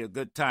this would be a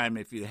good time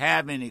if you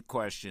have any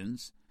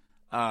questions,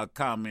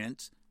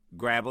 comments,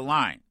 grab a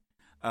line.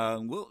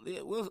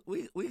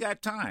 We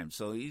got time,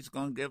 so he's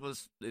going to give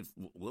us.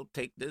 We'll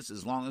take this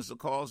as long as the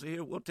calls are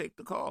here. We'll take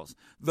the calls.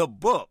 The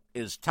book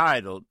is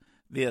titled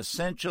 "The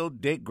Essential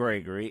Dick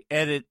Gregory,"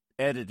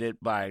 edited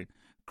by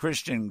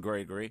Christian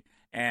Gregory,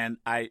 And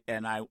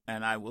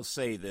I will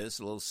say this,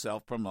 a little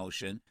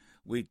self-promotion.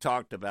 We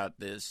talked about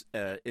this.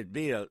 It'd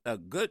be a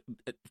good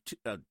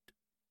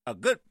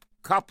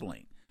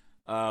coupling,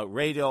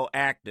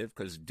 radioactive,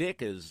 because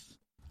Dick is,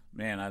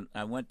 man,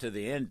 I went to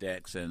the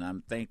index and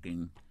I'm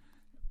thinking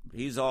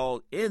he's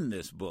all in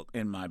this book,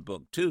 in my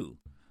book too.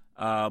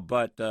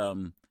 But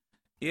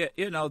yeah,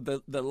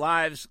 the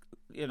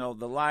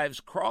lives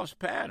cross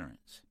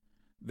patterns.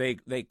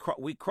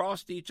 We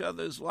crossed each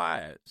other's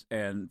lives,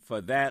 and for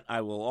that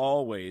I will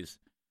always.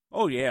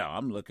 Oh yeah,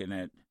 I'm looking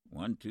at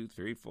 1, 2,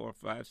 3, 4,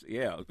 5.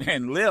 Yeah,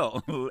 and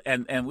Lil,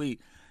 and we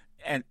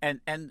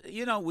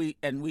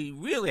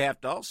really have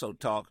to also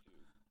talk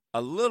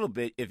a little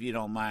bit, if you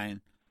don't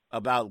mind,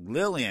 about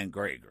Lillian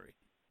Gregory.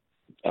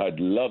 I'd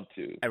love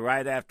to.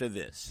 Right after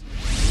this.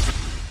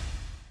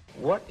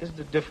 What is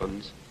the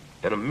difference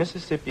in a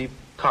Mississippi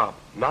cop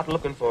not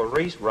looking for a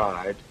race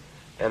ride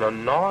and a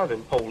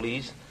northern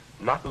police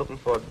not looking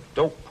for a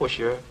dope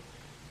pusher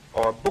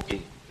or a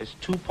bookie? It's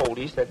two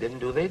police that didn't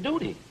do their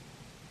duty.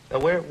 Now,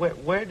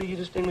 where do you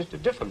distinguish the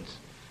difference?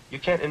 You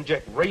can't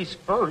inject race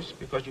first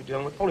because you're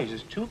dealing with police.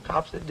 There's two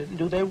cops that didn't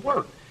do their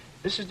work.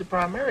 This is the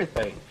primary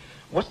thing.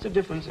 What's the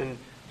difference in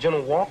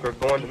General Walker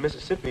going to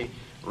Mississippi,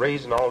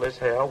 raising all this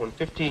hell, when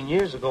 15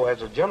 years ago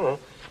as a general,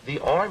 the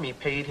Army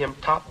paid him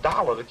top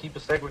dollar to keep a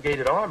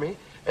segregated Army,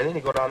 and then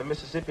he go down to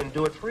Mississippi and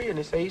do it free, and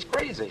they say he's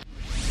crazy.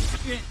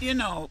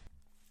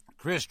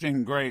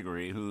 Christian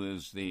Gregory, who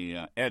is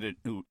the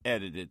who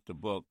edited the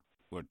book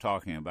we're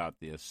talking about,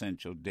 The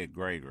Essential Dick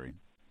Gregory.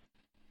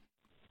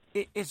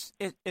 It's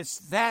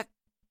that,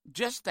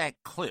 just that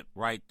clip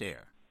right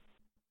there.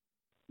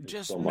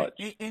 Just so much.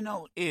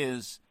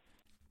 Is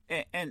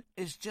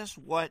just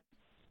what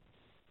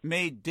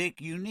made Dick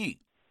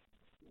unique.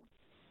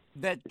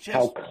 That just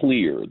how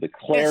clear, the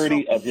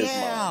clarity of his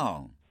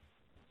mind.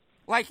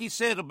 Like he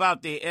said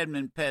about the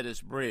Edmund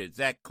Pettus Bridge,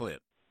 that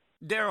clip.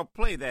 Daryl,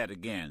 play that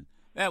again.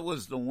 That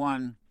was the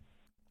one.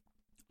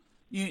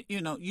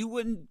 You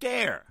wouldn't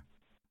dare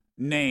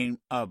name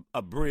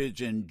a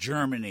bridge in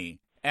Germany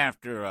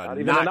after a not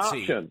even Nazi.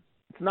 An option.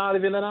 It's not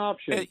even an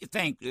option.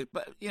 Thank you,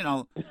 but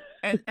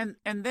and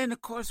then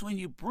of course when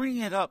you bring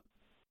it up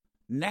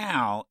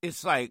now,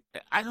 it's like,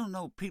 I don't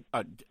know,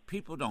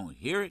 people don't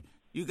hear it.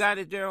 You got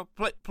it, Daryl?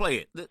 Play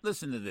it.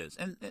 Listen to this,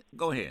 and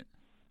go ahead.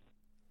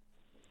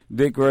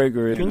 Dick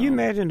Gregory. Can you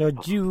imagine a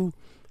Jew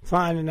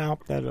finding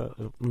out that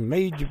a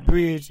major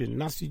bridge in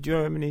Nazi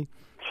Germany,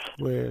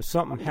 where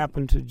something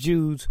happened to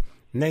Jews,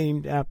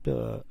 named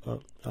after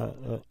a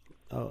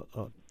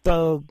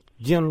thug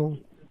general,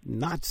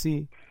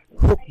 Nazi,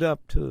 hooked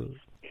up to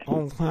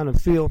all kind of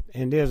filth,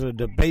 and there's a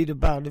debate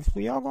about it.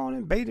 Well, y'all go on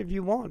and debate if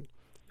you want.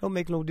 Don't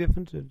make no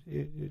difference.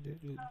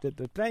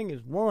 The thing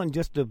is, one,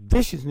 just the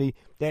viciously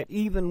that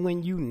even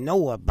when you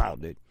know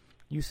about it,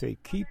 you say,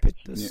 keep it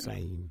the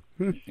same.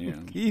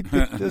 Keep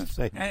it the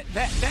same.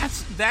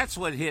 That's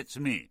what hits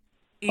me.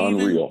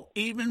 Unreal.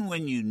 Even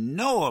when you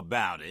know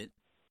about it,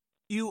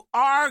 you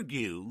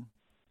argue,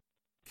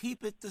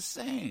 keep it the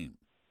same.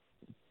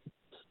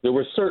 There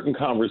were certain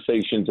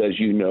conversations, as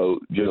you know,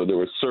 Joe, there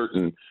were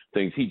certain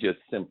things he just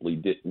simply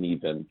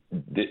didn't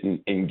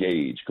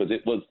engage, because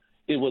it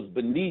was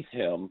beneath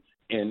him,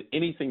 and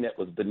anything that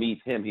was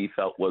beneath him he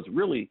felt was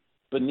really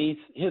beneath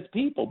his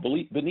people,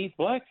 beneath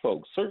black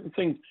folks. Certain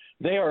things,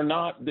 they are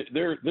not,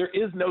 there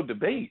is no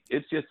debate.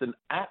 It's just an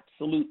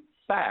absolute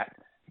fact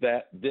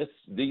that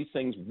these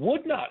things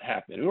would not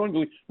happen.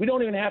 We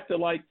don't even have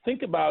to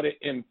think about it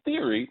in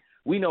theory.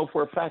 We know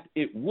for a fact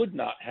it would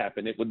not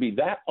happen. It would be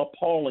that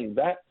appalling,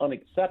 that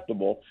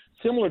unacceptable,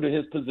 similar to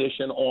his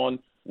position on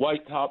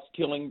white cops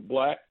killing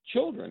black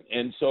children.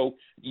 And so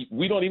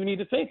we don't even need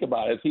to think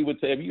about it. As he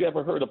would say, have you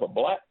ever heard of a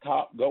black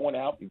cop going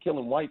out and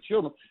killing white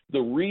children?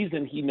 The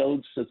reason he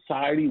knows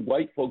society,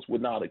 white folks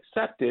would not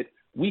accept it,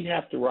 we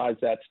have to raise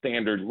that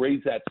standard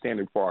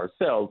for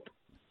ourselves,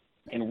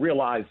 and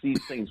realize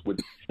these things are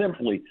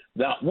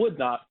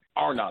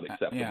not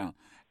acceptable. Yeah.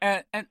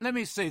 And let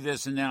me say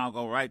this, and then I'll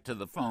go right to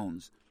the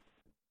phones.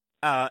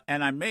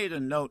 And I made a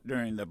note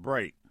during the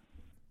break,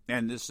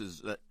 and this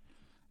is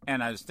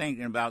and I was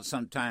thinking about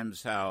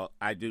sometimes how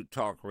I do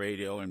talk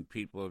radio, and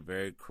people are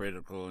very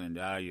critical, and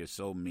you're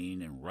so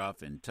mean and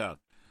rough and tough.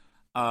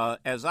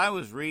 As I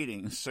was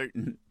reading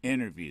certain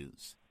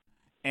interviews,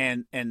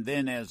 and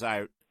then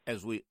I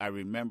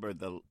remember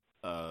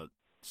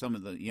some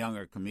of the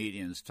younger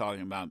comedians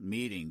talking about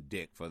meeting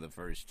Dick for the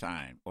first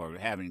time, or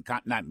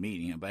not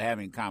meeting him, but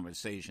having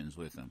conversations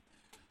with him.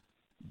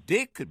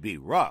 Dick could be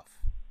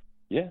rough.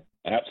 Yeah,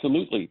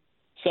 absolutely.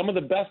 Some of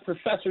the best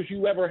professors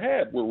you ever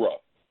had were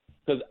rough,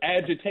 because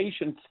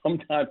agitation,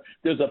 sometimes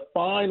there's a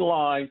fine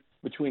line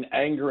between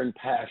anger and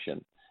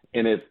passion.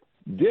 And if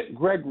Dick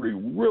Gregory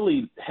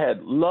really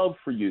had love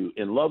for you,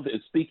 and love,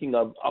 speaking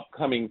of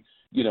upcoming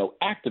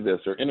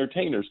activists or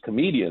entertainers,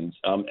 comedians,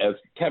 as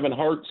Kevin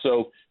Hart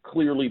so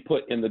clearly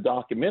put in the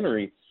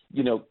documentary,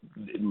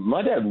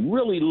 my dad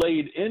really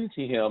laid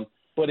into him,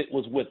 but it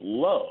was with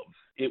love.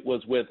 It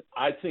was with,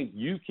 I think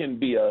you can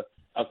be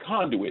a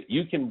conduit.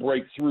 You can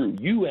break through.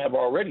 You have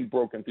already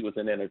broken through as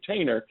an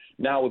entertainer.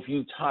 Now, if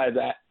you tie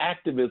that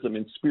activism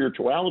and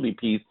spirituality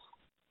piece,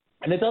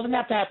 and it doesn't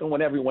have to happen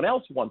when everyone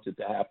else wants it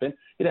to happen.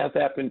 It has to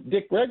happen.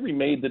 Dick Gregory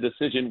made the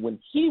decision when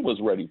he was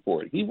ready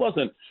for it. He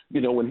wasn't,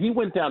 when he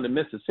went down to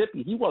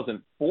Mississippi, he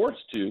wasn't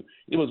forced to.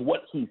 It was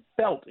what he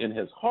felt in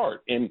his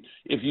heart. And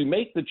if you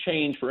make the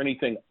change for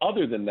anything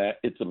other than that,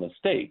 it's a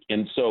mistake.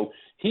 And so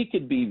he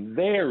could be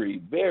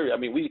very,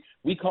 very,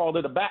 we called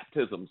it a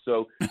baptism.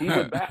 So he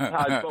would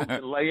baptize folks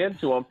and lay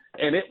into them.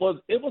 And it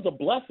was a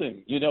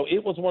blessing.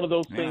 It was one of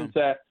those things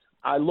that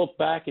I look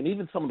back, and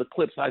even some of the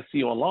clips I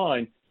see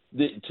online,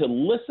 to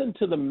listen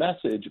to the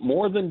message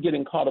more than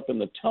getting caught up in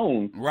the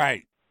tone,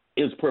 right,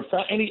 is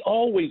profound. And he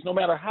always, no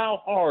matter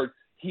how hard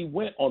he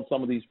went on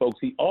some of these folks,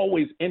 he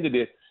always ended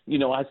it.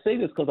 I say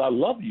this because I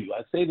love you.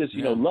 I say this,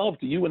 love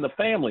to you and the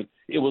family.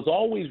 It was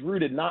always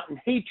rooted not in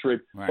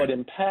hatred, but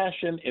in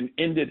passion, and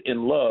ended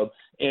in love.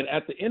 And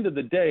at the end of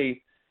the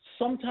day,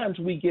 sometimes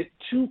we get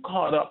too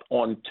caught up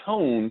on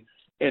tone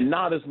and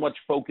not as much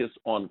focus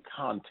on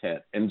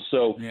content. And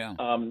so,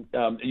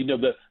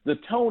 the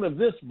tone of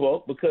this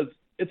book, because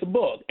it's a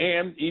book,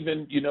 and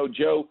even,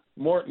 Joe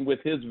Morton with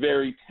his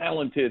very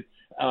talented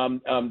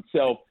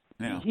self,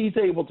 he's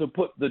able to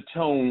put the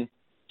tone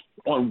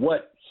on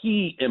what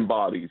he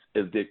embodies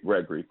as Dick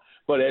Gregory.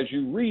 But as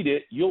you read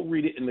it, you'll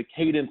read it in the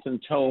cadence and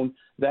tone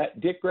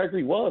that Dick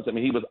Gregory was.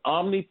 He was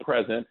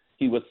omnipresent.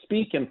 He was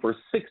speaking for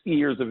 60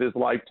 years of his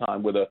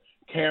lifetime with a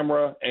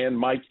camera and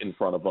mic in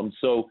front of him.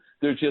 So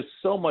there's just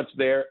so much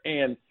there.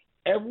 And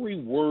every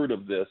word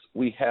of this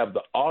we have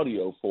the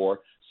audio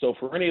for. So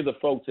for any of the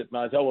folks that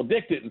might say, well,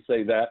 Dick didn't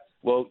say that,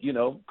 well,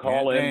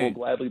 call in. We'll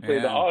gladly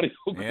play the audio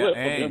clip of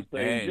him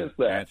saying just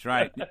that. That's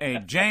right.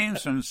 Hey,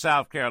 James from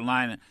South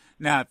Carolina.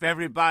 Now, if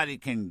everybody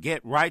can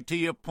get right to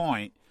your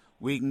point,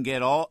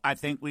 I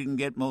think we can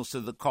get most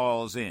of the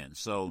calls in.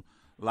 So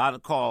a lot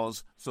of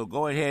calls. So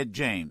go ahead,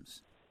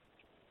 James.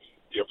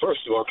 Yeah,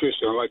 first of all,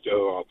 Christian, I'd like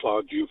to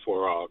applaud you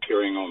for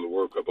carrying on the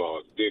work of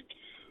Dick,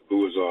 who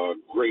was a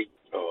great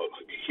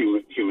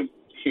human.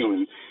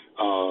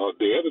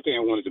 The other thing I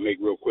wanted to make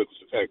real quick was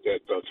the fact that,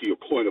 to your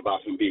point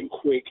about him being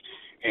quick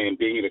and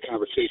being in a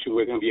conversation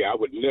with him, I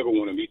would never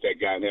want to meet that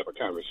guy and have a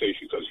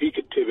conversation, because he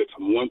could pivot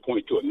from one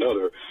point to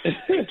another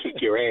and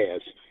kick your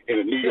ass in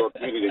a New York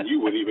minute, and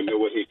you wouldn't even know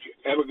what hit you.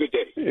 Have a good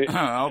day.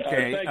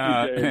 Okay.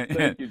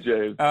 Thank you,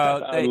 James.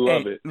 I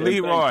love it.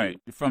 Leroy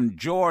from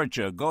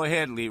Georgia. Go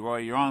ahead, Leroy.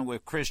 You're on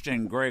with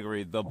Christian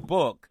Gregory. The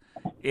book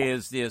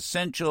is The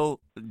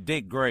Essential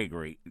Dick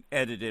Gregory,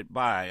 edited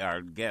by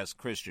our guest,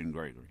 Christian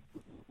Gregory.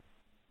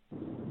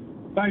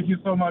 Thank you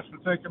so much for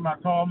taking my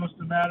call,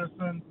 Mr.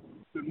 Madison.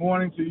 Good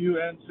morning to you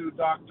and to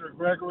Dr.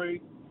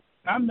 Gregory.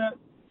 I met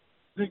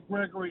Dick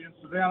Gregory in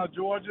Savannah,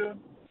 Georgia,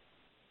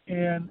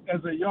 and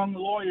as a young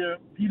lawyer,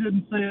 he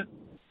didn't say it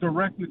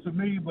directly to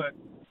me, but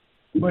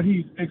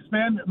he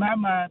expanded my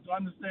mind to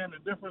understand the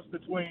difference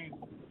between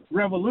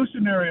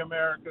revolutionary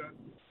America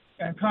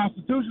and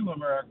constitutional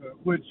America,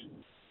 which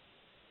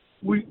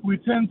we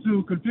tend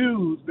to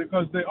confuse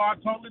because they are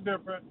totally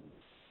different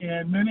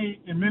and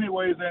in many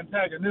ways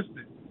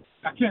antagonistic.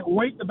 I can't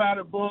wait to buy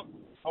the book.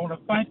 I want to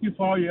thank you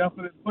for all your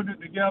effort in putting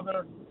it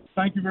together.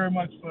 Thank you very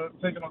much for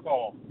taking my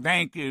call.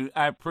 Thank you.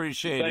 I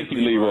appreciate it. Thank you,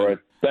 Leroy.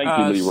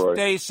 Thank you, Leroy.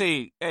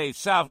 Stacy,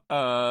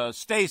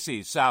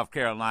 Stacy, South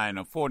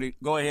Carolina. 40.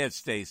 Go ahead,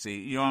 Stacy.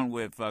 You're on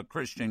with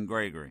Christian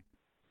Gregory.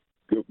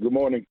 Good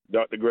morning,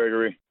 Dr.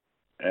 Gregory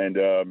and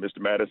Mr.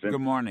 Madison. Good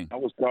morning. I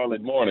was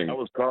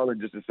calling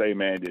just to say,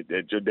 man,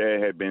 that your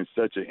dad had been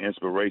such an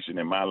inspiration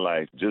in my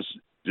life.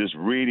 Just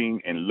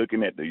reading and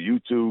looking at the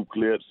YouTube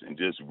clips and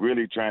just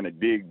really trying to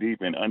dig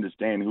deep and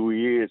understand who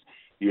he is.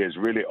 He has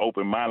really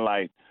opened my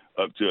life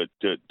up to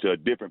a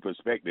different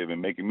perspective and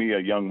making me a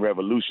young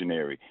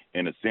revolutionary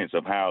in a sense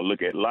of how I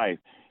look at life.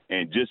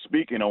 And just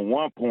speaking on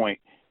one point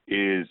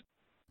is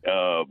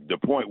the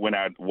point when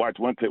I watched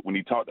one clip when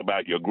he talked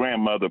about your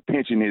grandmother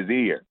pinching his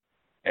ear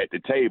at the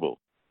table.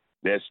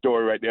 That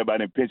story right there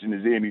about him pinching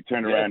his ear, and he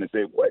turned around and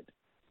said, "What?"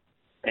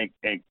 And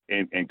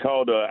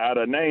called her out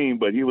her name,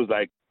 but he was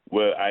like,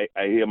 "Well, I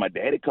hear my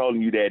daddy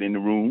calling you that in the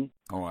room."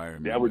 Oh, I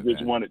remember that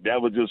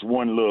was just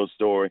one little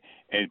story.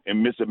 And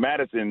Mr.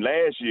 Madison,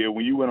 last year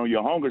when you went on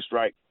your hunger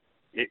strike,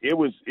 it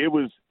was.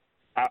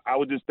 I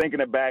was just thinking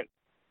back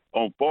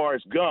on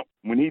Forrest Gump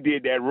when he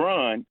did that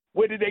run.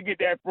 Where did they get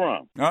that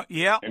from? That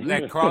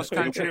cross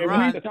country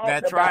run.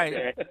 That's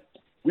right.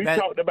 We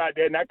talked about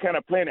that, and I kind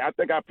of planted. I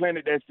think I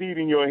planted that seed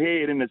in your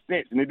head in a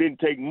sense, and it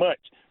didn't take much.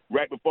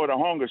 Right before the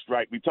hunger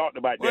strike, we talked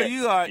about that. Well,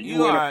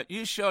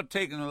 you sure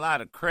taking a lot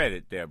of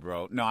credit there,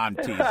 bro. No, I'm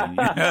teasing you.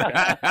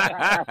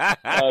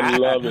 I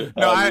love it.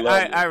 No,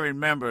 I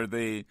remember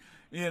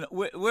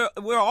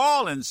we're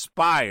all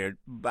inspired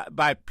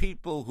by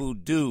people who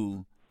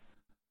do,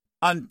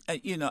 as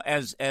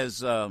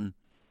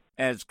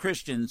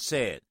Christian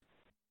said,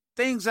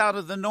 things out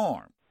of the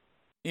norm.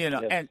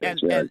 Yes,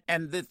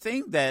 and the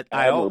thing that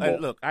I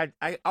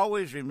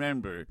always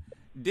remember,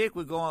 Dick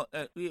would go.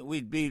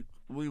 We'd be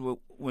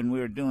when we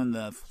were doing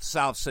the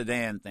South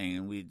Sudan thing,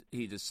 and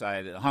he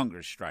decided a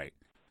hunger strike,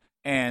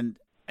 and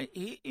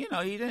he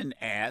didn't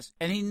ask,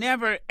 and he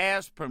never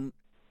asked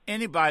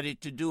anybody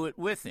to do it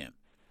with him.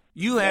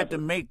 You had to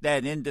make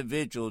that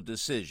individual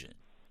decision.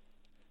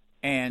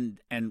 And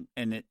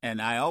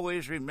I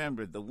always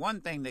remember the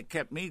one thing that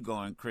kept me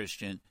going,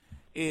 Christian,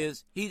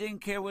 is he didn't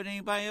care what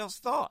anybody else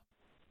thought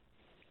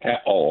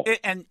at all.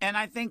 And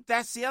I think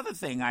that's the other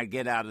thing I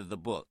get out of the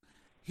book.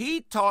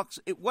 He talks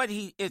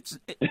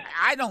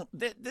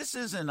this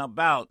isn't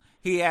about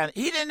he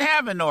didn't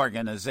have an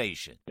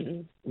organization.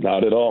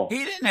 Not at all.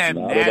 He didn't have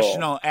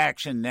National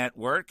Action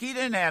Network. He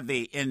didn't have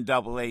the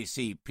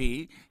NAACP.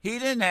 He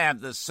didn't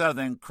have the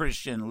Southern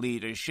Christian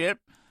Leadership.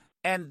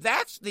 And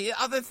that's the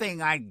other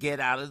thing I get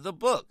out of the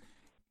book.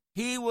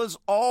 He was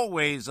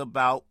always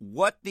about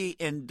what the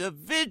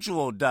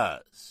individual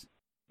does.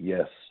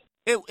 Yes.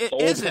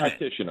 Isn't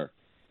practitioner.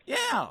 It?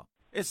 Yeah.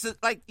 It's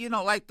like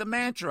the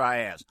mantra I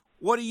asked.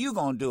 What are you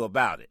going to do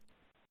about it?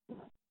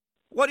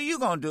 What are you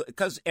going to do?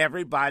 Because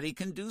everybody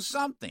can do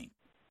something.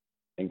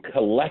 And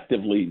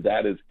collectively,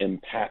 that is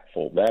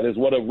impactful. That is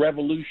what a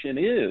revolution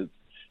is.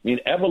 I mean,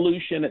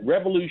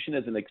 revolution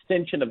is an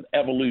extension of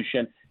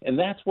evolution, and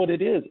that's what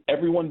it is.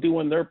 Everyone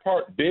doing their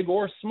part, big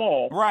or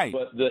small. Right.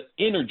 But the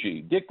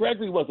energy. Dick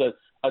Gregory was a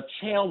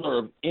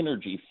channeler of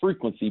energy,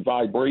 frequency,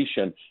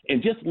 vibration,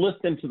 and just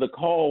listening to the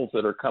calls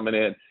that are coming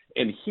in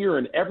and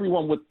hearing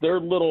everyone with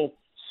their little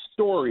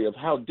story of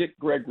how Dick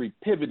Gregory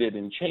pivoted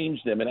and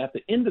changed them. And at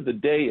the end of the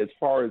day, as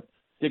far as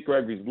Dick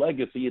Gregory's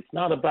legacy, it's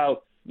not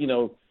about,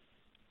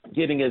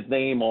 getting his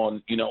name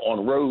on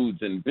roads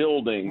and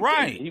buildings.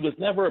 Right. He was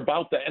never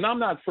about that. And I'm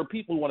not, for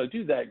people who want to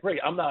do that, great.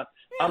 I'm not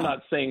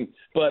saying,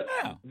 but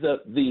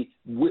the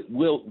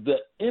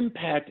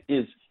impact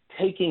is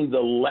taking the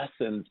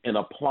lessons and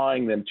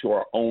applying them to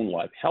our own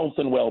life, health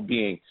and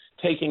well-being,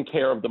 taking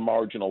care of the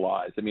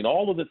marginalized. I mean,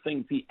 all of the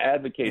things he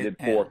advocated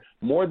for,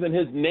 more than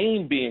his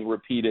name being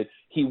repeated,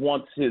 he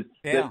wants the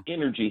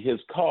energy, his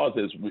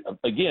causes,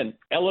 again,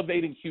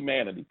 elevating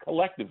humanity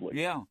collectively.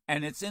 Yeah,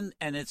 and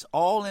it's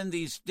all in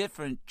these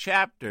different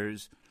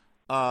chapters.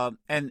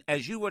 And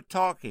as you were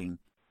talking,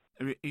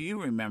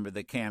 you remember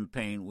the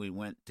campaign we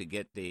went to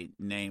get the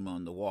name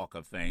on the Walk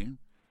of Fame.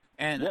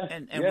 And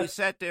we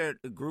sat there,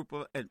 a group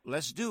of,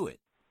 let's do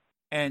it.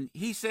 And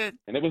he said...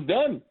 And it was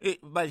done.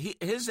 But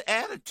his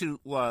attitude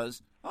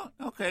was, oh,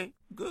 okay,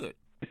 good.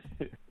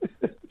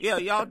 Yeah,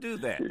 y'all do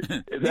that.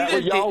 Is that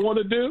what y'all want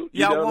to do?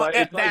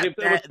 If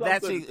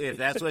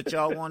that's what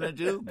y'all want to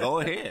do, go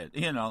ahead.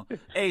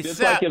 Hey,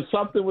 it's like if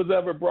something was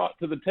ever brought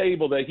to the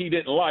table that he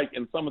didn't like,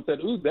 and someone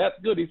said, "Ooh, that's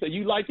good," he said,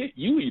 "You like it?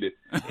 You eat it."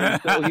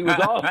 And so he was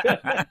all...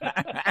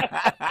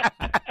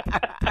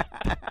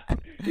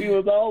 He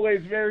was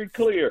always very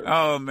clear.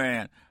 Oh,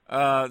 man.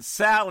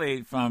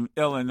 Sally from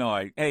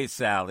Illinois. Hey,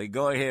 Sally,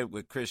 go ahead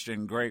with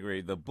Christian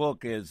Gregory. The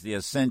book is The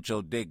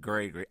Essential Dick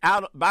Gregory.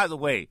 By the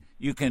way,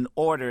 you can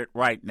order it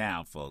right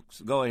now,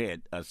 folks. Go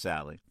ahead,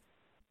 Sally.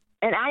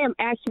 And I'm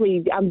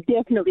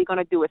definitely going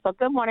to do it. So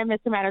good morning,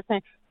 Mr.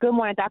 Madison. Good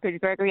morning, Dr.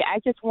 Gregory. I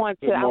just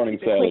want to, good morning,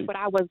 Sally. But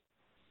I was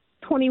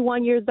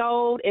 21 years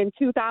old in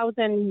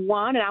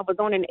 2001, and I was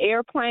on an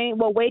airplane,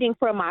 waiting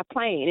for my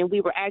plane. And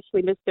we were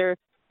actually, Mr.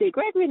 Dick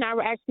Gregory and I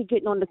were actually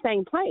getting on the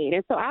same plane.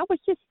 And so I was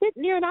just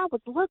sitting there and I was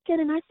looking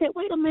and I said,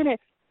 wait a minute,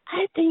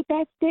 I think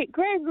that's Dick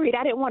Gregory.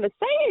 I didn't want to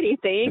say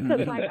anything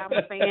because, I'm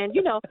a fan.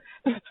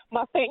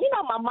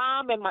 My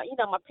mom and my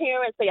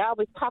parents, they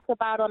always talked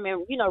about him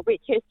and,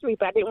 rich history,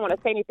 but I didn't want to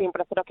say anything.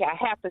 But I said, okay, I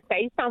have to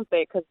say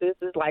something because this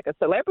is like a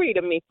celebrity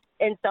to me.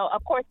 And so,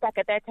 of course, back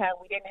at that time,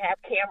 we didn't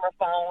have camera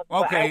phones.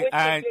 Okay, all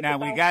right, now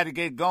we got to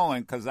get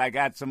going because I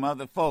got some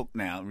other folk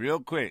now,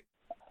 real quick.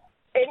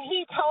 And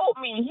he told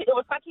me, it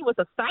was like he was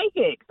a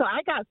psychic. So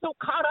I got so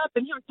caught up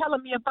in him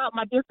telling me about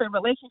my different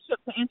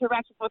relationships and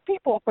interactions with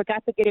people, I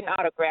forgot to get an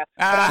autograph.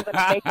 But I'm going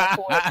to make up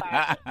for it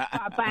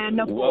by buying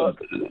the book.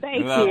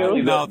 Thank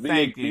you. No,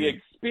 thank you. The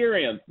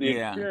experience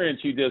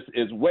you just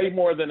is way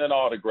more than an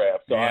autograph.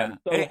 So I'm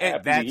so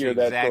happy to hear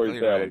that story,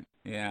 Sally. Right.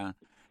 Yeah.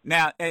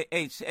 Now,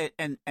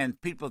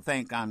 and people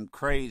think I'm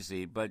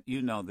crazy, but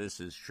this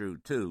is true,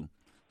 too.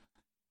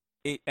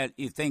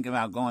 You think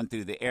about going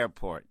through the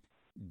airport.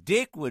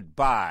 Dick would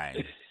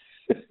buy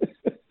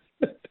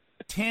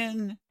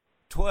 10,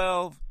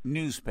 12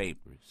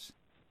 newspapers.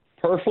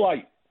 Per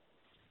flight.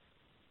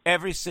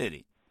 Every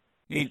city.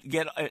 He'd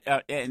get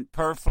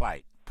per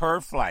flight,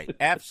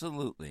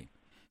 absolutely.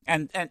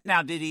 And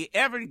now, did he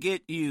ever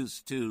get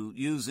used to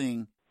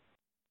using,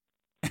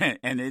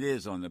 and it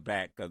is on the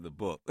back of the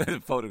book, the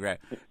photograph,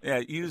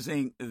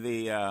 using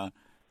the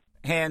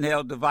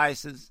handheld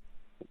devices?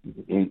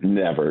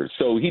 Never.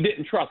 So he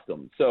didn't trust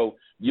them. So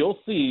you'll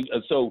see.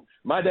 So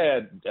my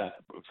dad,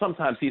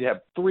 sometimes he'd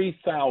have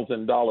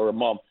 $3,000 a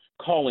month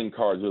calling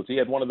cards. He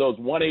had one of those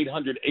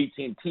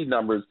 1-800-AT&T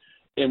numbers.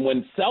 And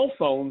when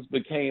payphones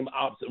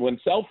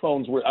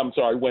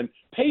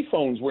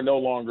were no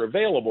longer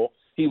available,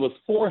 he was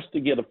forced to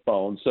get a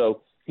phone.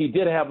 So he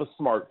did have a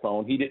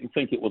smartphone. He didn't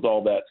think it was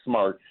all that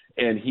smart.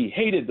 And he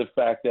hated the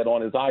fact that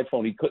on his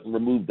iPhone he couldn't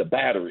remove the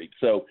battery.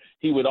 So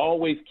he would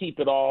always keep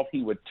it off.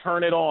 He would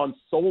turn it on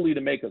solely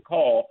to make a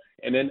call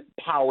and then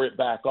power it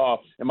back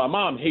off. And my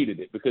mom hated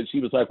it because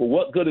she was like, well,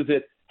 what good is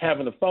it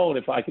having a phone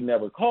if I can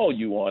never call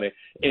you on it?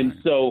 And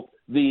so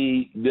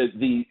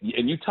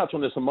and you touched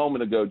on this a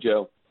moment ago,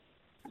 Joe,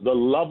 the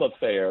love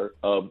affair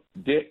of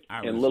Dick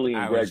and Lillian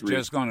Gregory. I was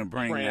just going to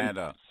bring that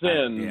up.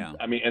 I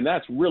mean, and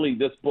that's really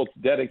this book's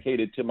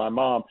dedicated to my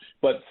mom.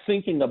 But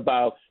thinking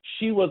about,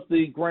 she was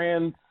the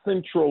grand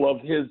central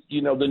of his,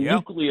 the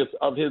nucleus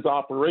of his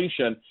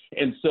operation.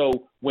 And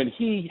so when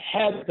he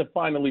had to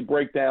finally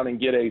break down and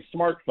get a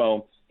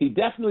smartphone, he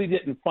definitely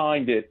didn't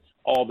find it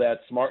all that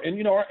smart.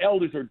 And, our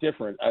elders are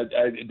different.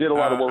 I did a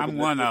lot of work with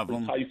Miss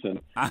Tyson.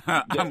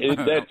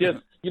 That just,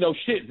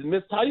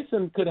 Miss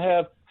Tyson could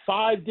have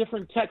 5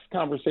 different text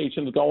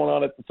conversations going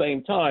on at the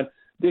same time.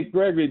 Dick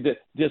Gregory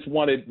just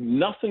wanted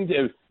nothing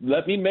to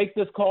let me make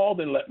this call,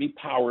 then let me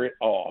power it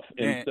off.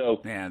 And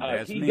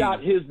he got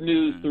his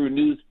news through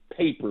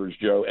newspapers,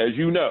 Joe, as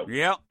you know.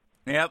 Yep.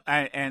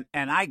 And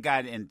I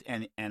got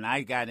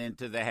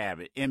into the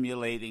habit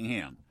emulating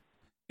him,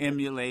 and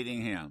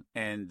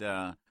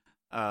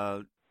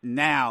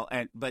now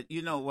but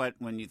you know what?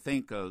 When you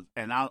think of,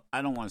 and I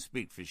don't want to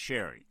speak for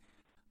Sherry,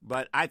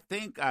 but I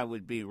think I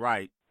would be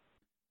right.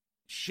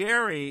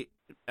 Sherry,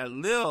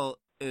 Lil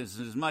is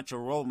as much a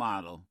role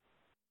model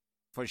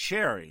for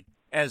Sherry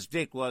as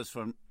Dick was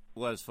for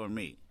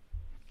me.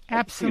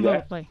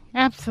 Absolutely.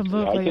 I can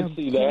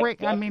see that.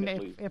 I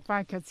mean, if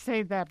I could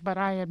say that, but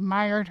I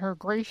admired her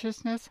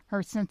graciousness,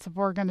 her sense of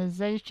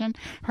organization,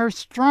 her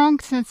strong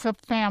sense of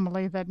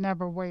family that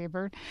never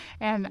wavered.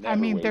 And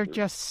there's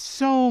just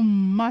so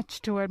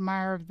much to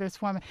admire of this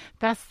woman.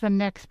 That's the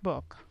next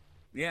book.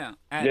 Yeah.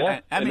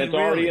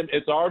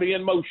 It's already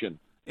in motion.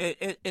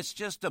 It's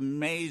just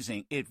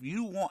amazing. If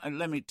you want, and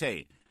let me tell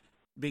you,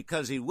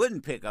 because he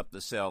wouldn't pick up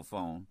the cell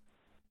phone,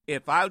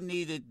 if I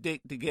needed Dick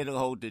to get a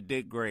hold of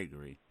Dick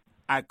Gregory,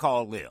 I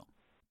call Lil.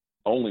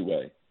 Only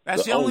way.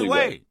 That's the only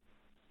way.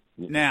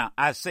 Now,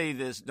 I say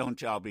this,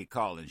 don't y'all be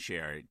calling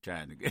Sherry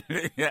trying to get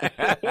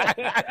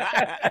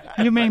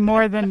You mean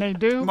more than they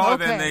do? More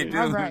than they do.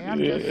 All right, I'm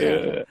just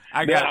saying.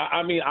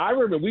 I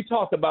remember we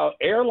talked about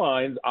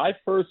airlines. I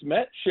first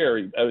met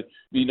Sherry,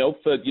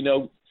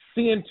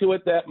 seeing to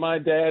it that my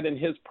dad and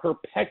his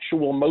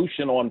perpetual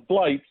motion on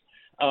flights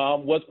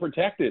was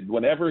protected.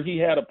 Whenever he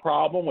had a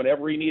problem,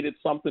 whenever he needed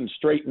something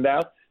straightened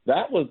out,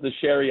 that was the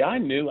Sherry I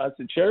knew. I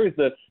said, Sherry's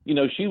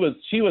she was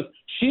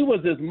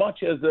as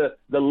much as the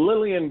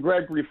Lillian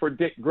Gregory for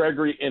Dick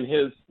Gregory in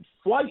his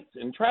flights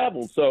and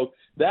travel. So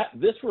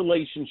this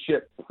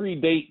relationship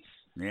predates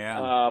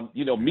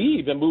me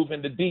even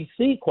moving to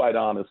D.C., quite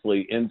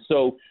honestly. And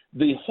so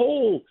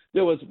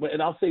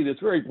and I'll say this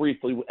very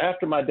briefly,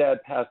 after my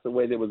dad passed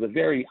away, there was a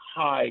very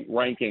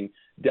high-ranking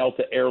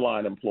Delta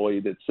airline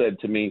employee that said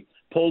to me,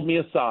 pulled me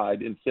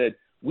aside and said,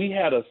 we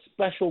had a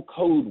special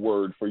code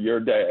word for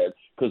your dad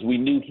because we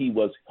knew he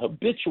was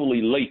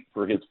habitually late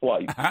for his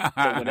flight.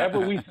 So whenever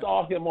we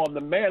saw him on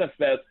the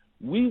manifest,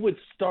 we would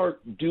start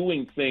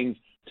doing things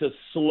to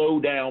slow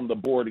down the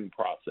boarding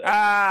process.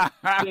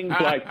 Things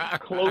like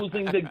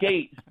closing the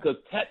gate, because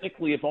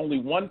technically if only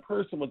one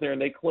person was there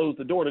and they closed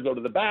the door to go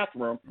to the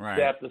bathroom,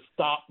 they have to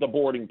stop the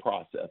boarding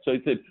process. So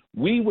he said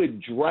we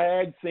would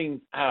drag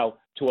things out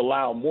to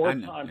allow more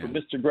time for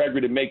Mr.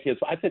 Gregory to make his.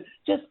 I said,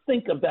 just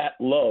think of that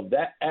love,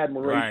 that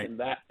admiration,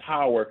 that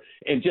power.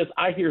 And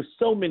I hear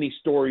so many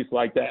stories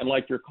like that. And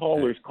like your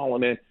callers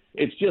calling in,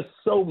 it's just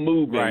so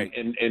moving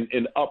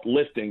and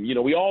uplifting.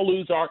 We all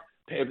lose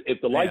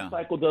if the life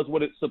cycle does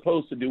what it's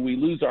supposed to do, we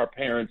lose our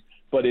parents,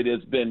 but it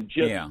has been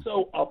just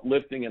so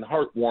uplifting and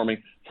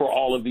heartwarming for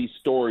all of these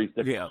stories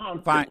that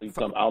constantly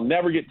come. I'll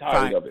never get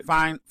tired of it.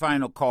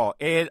 Final call.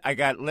 Ed, I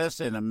got less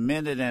than a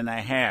minute and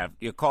a half.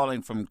 You're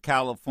calling from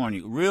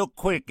California. Real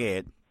quick,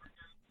 Ed.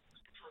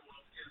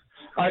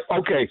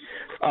 I've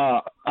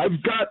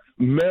got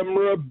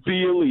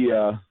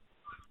memorabilia.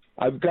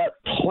 I've got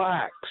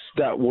plaques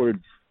that were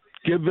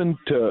given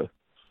to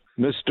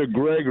Mr.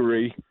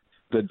 Gregory,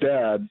 the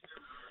dad,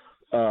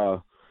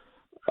 and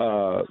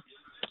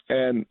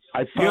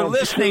I found you're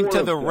listening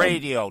to the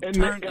radio.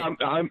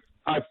 I'm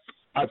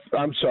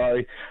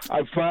sorry.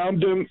 I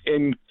found him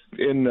in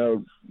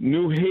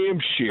New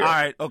Hampshire. All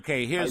right.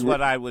 Okay. Here's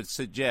what I would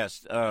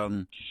suggest.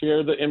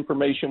 Share the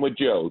information with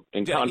Joe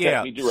and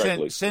contact me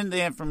directly. Send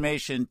the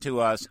information to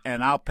us,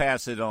 and I'll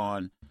pass it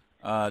on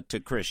to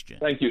Christian.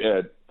 Thank you,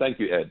 Ed.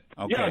 Okay.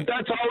 Yeah,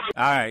 that's all.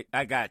 All right.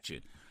 I got you.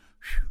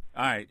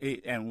 All right,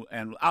 and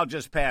I'll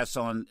just pass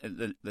on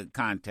the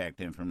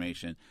contact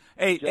information.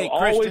 Hey, Joe, Christian,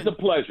 always a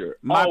pleasure.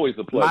 Always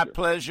a pleasure. My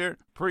pleasure.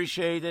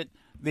 Appreciate it.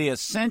 The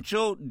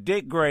Essential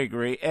Dick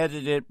Gregory,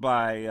 edited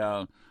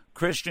by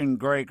Christian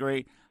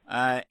Gregory.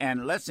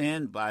 And let's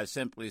end by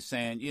simply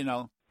saying,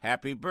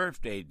 happy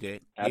birthday,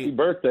 Dick. Happy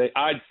birthday.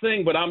 I'd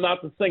sing, but I'm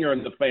not the singer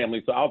in the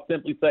family, so I'll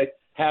simply say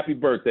happy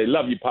birthday.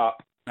 Love you,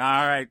 Pop.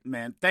 All right,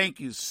 man. Thank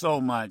you so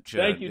much.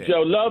 Thank you,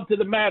 Joe. Love to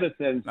the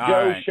Madisons. All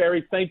Joe, right.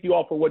 Sherry, thank you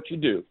all for what you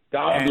do.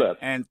 God bless.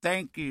 And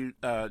thank you,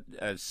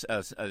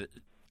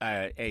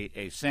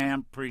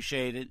 Sam.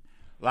 Appreciate it.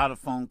 A lot of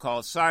phone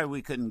calls. Sorry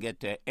we couldn't get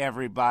to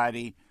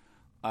everybody.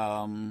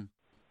 And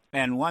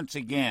once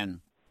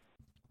again,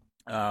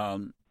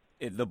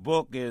 the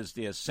book is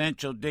The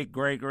Essential Dick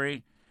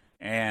Gregory,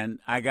 and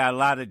I got a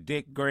lot of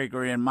Dick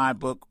Gregory in my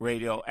book,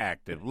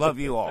 Radioactive. Love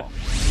you all.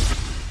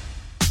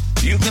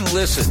 You can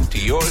listen to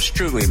yours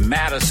truly,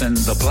 Madison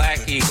the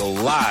Black Eagle,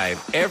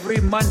 live every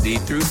Monday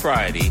through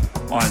Friday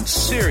on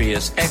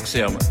Sirius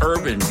XM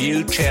Urban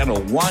View Channel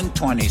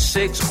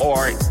 126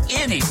 or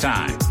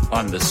anytime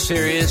on the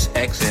Sirius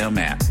XM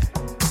app.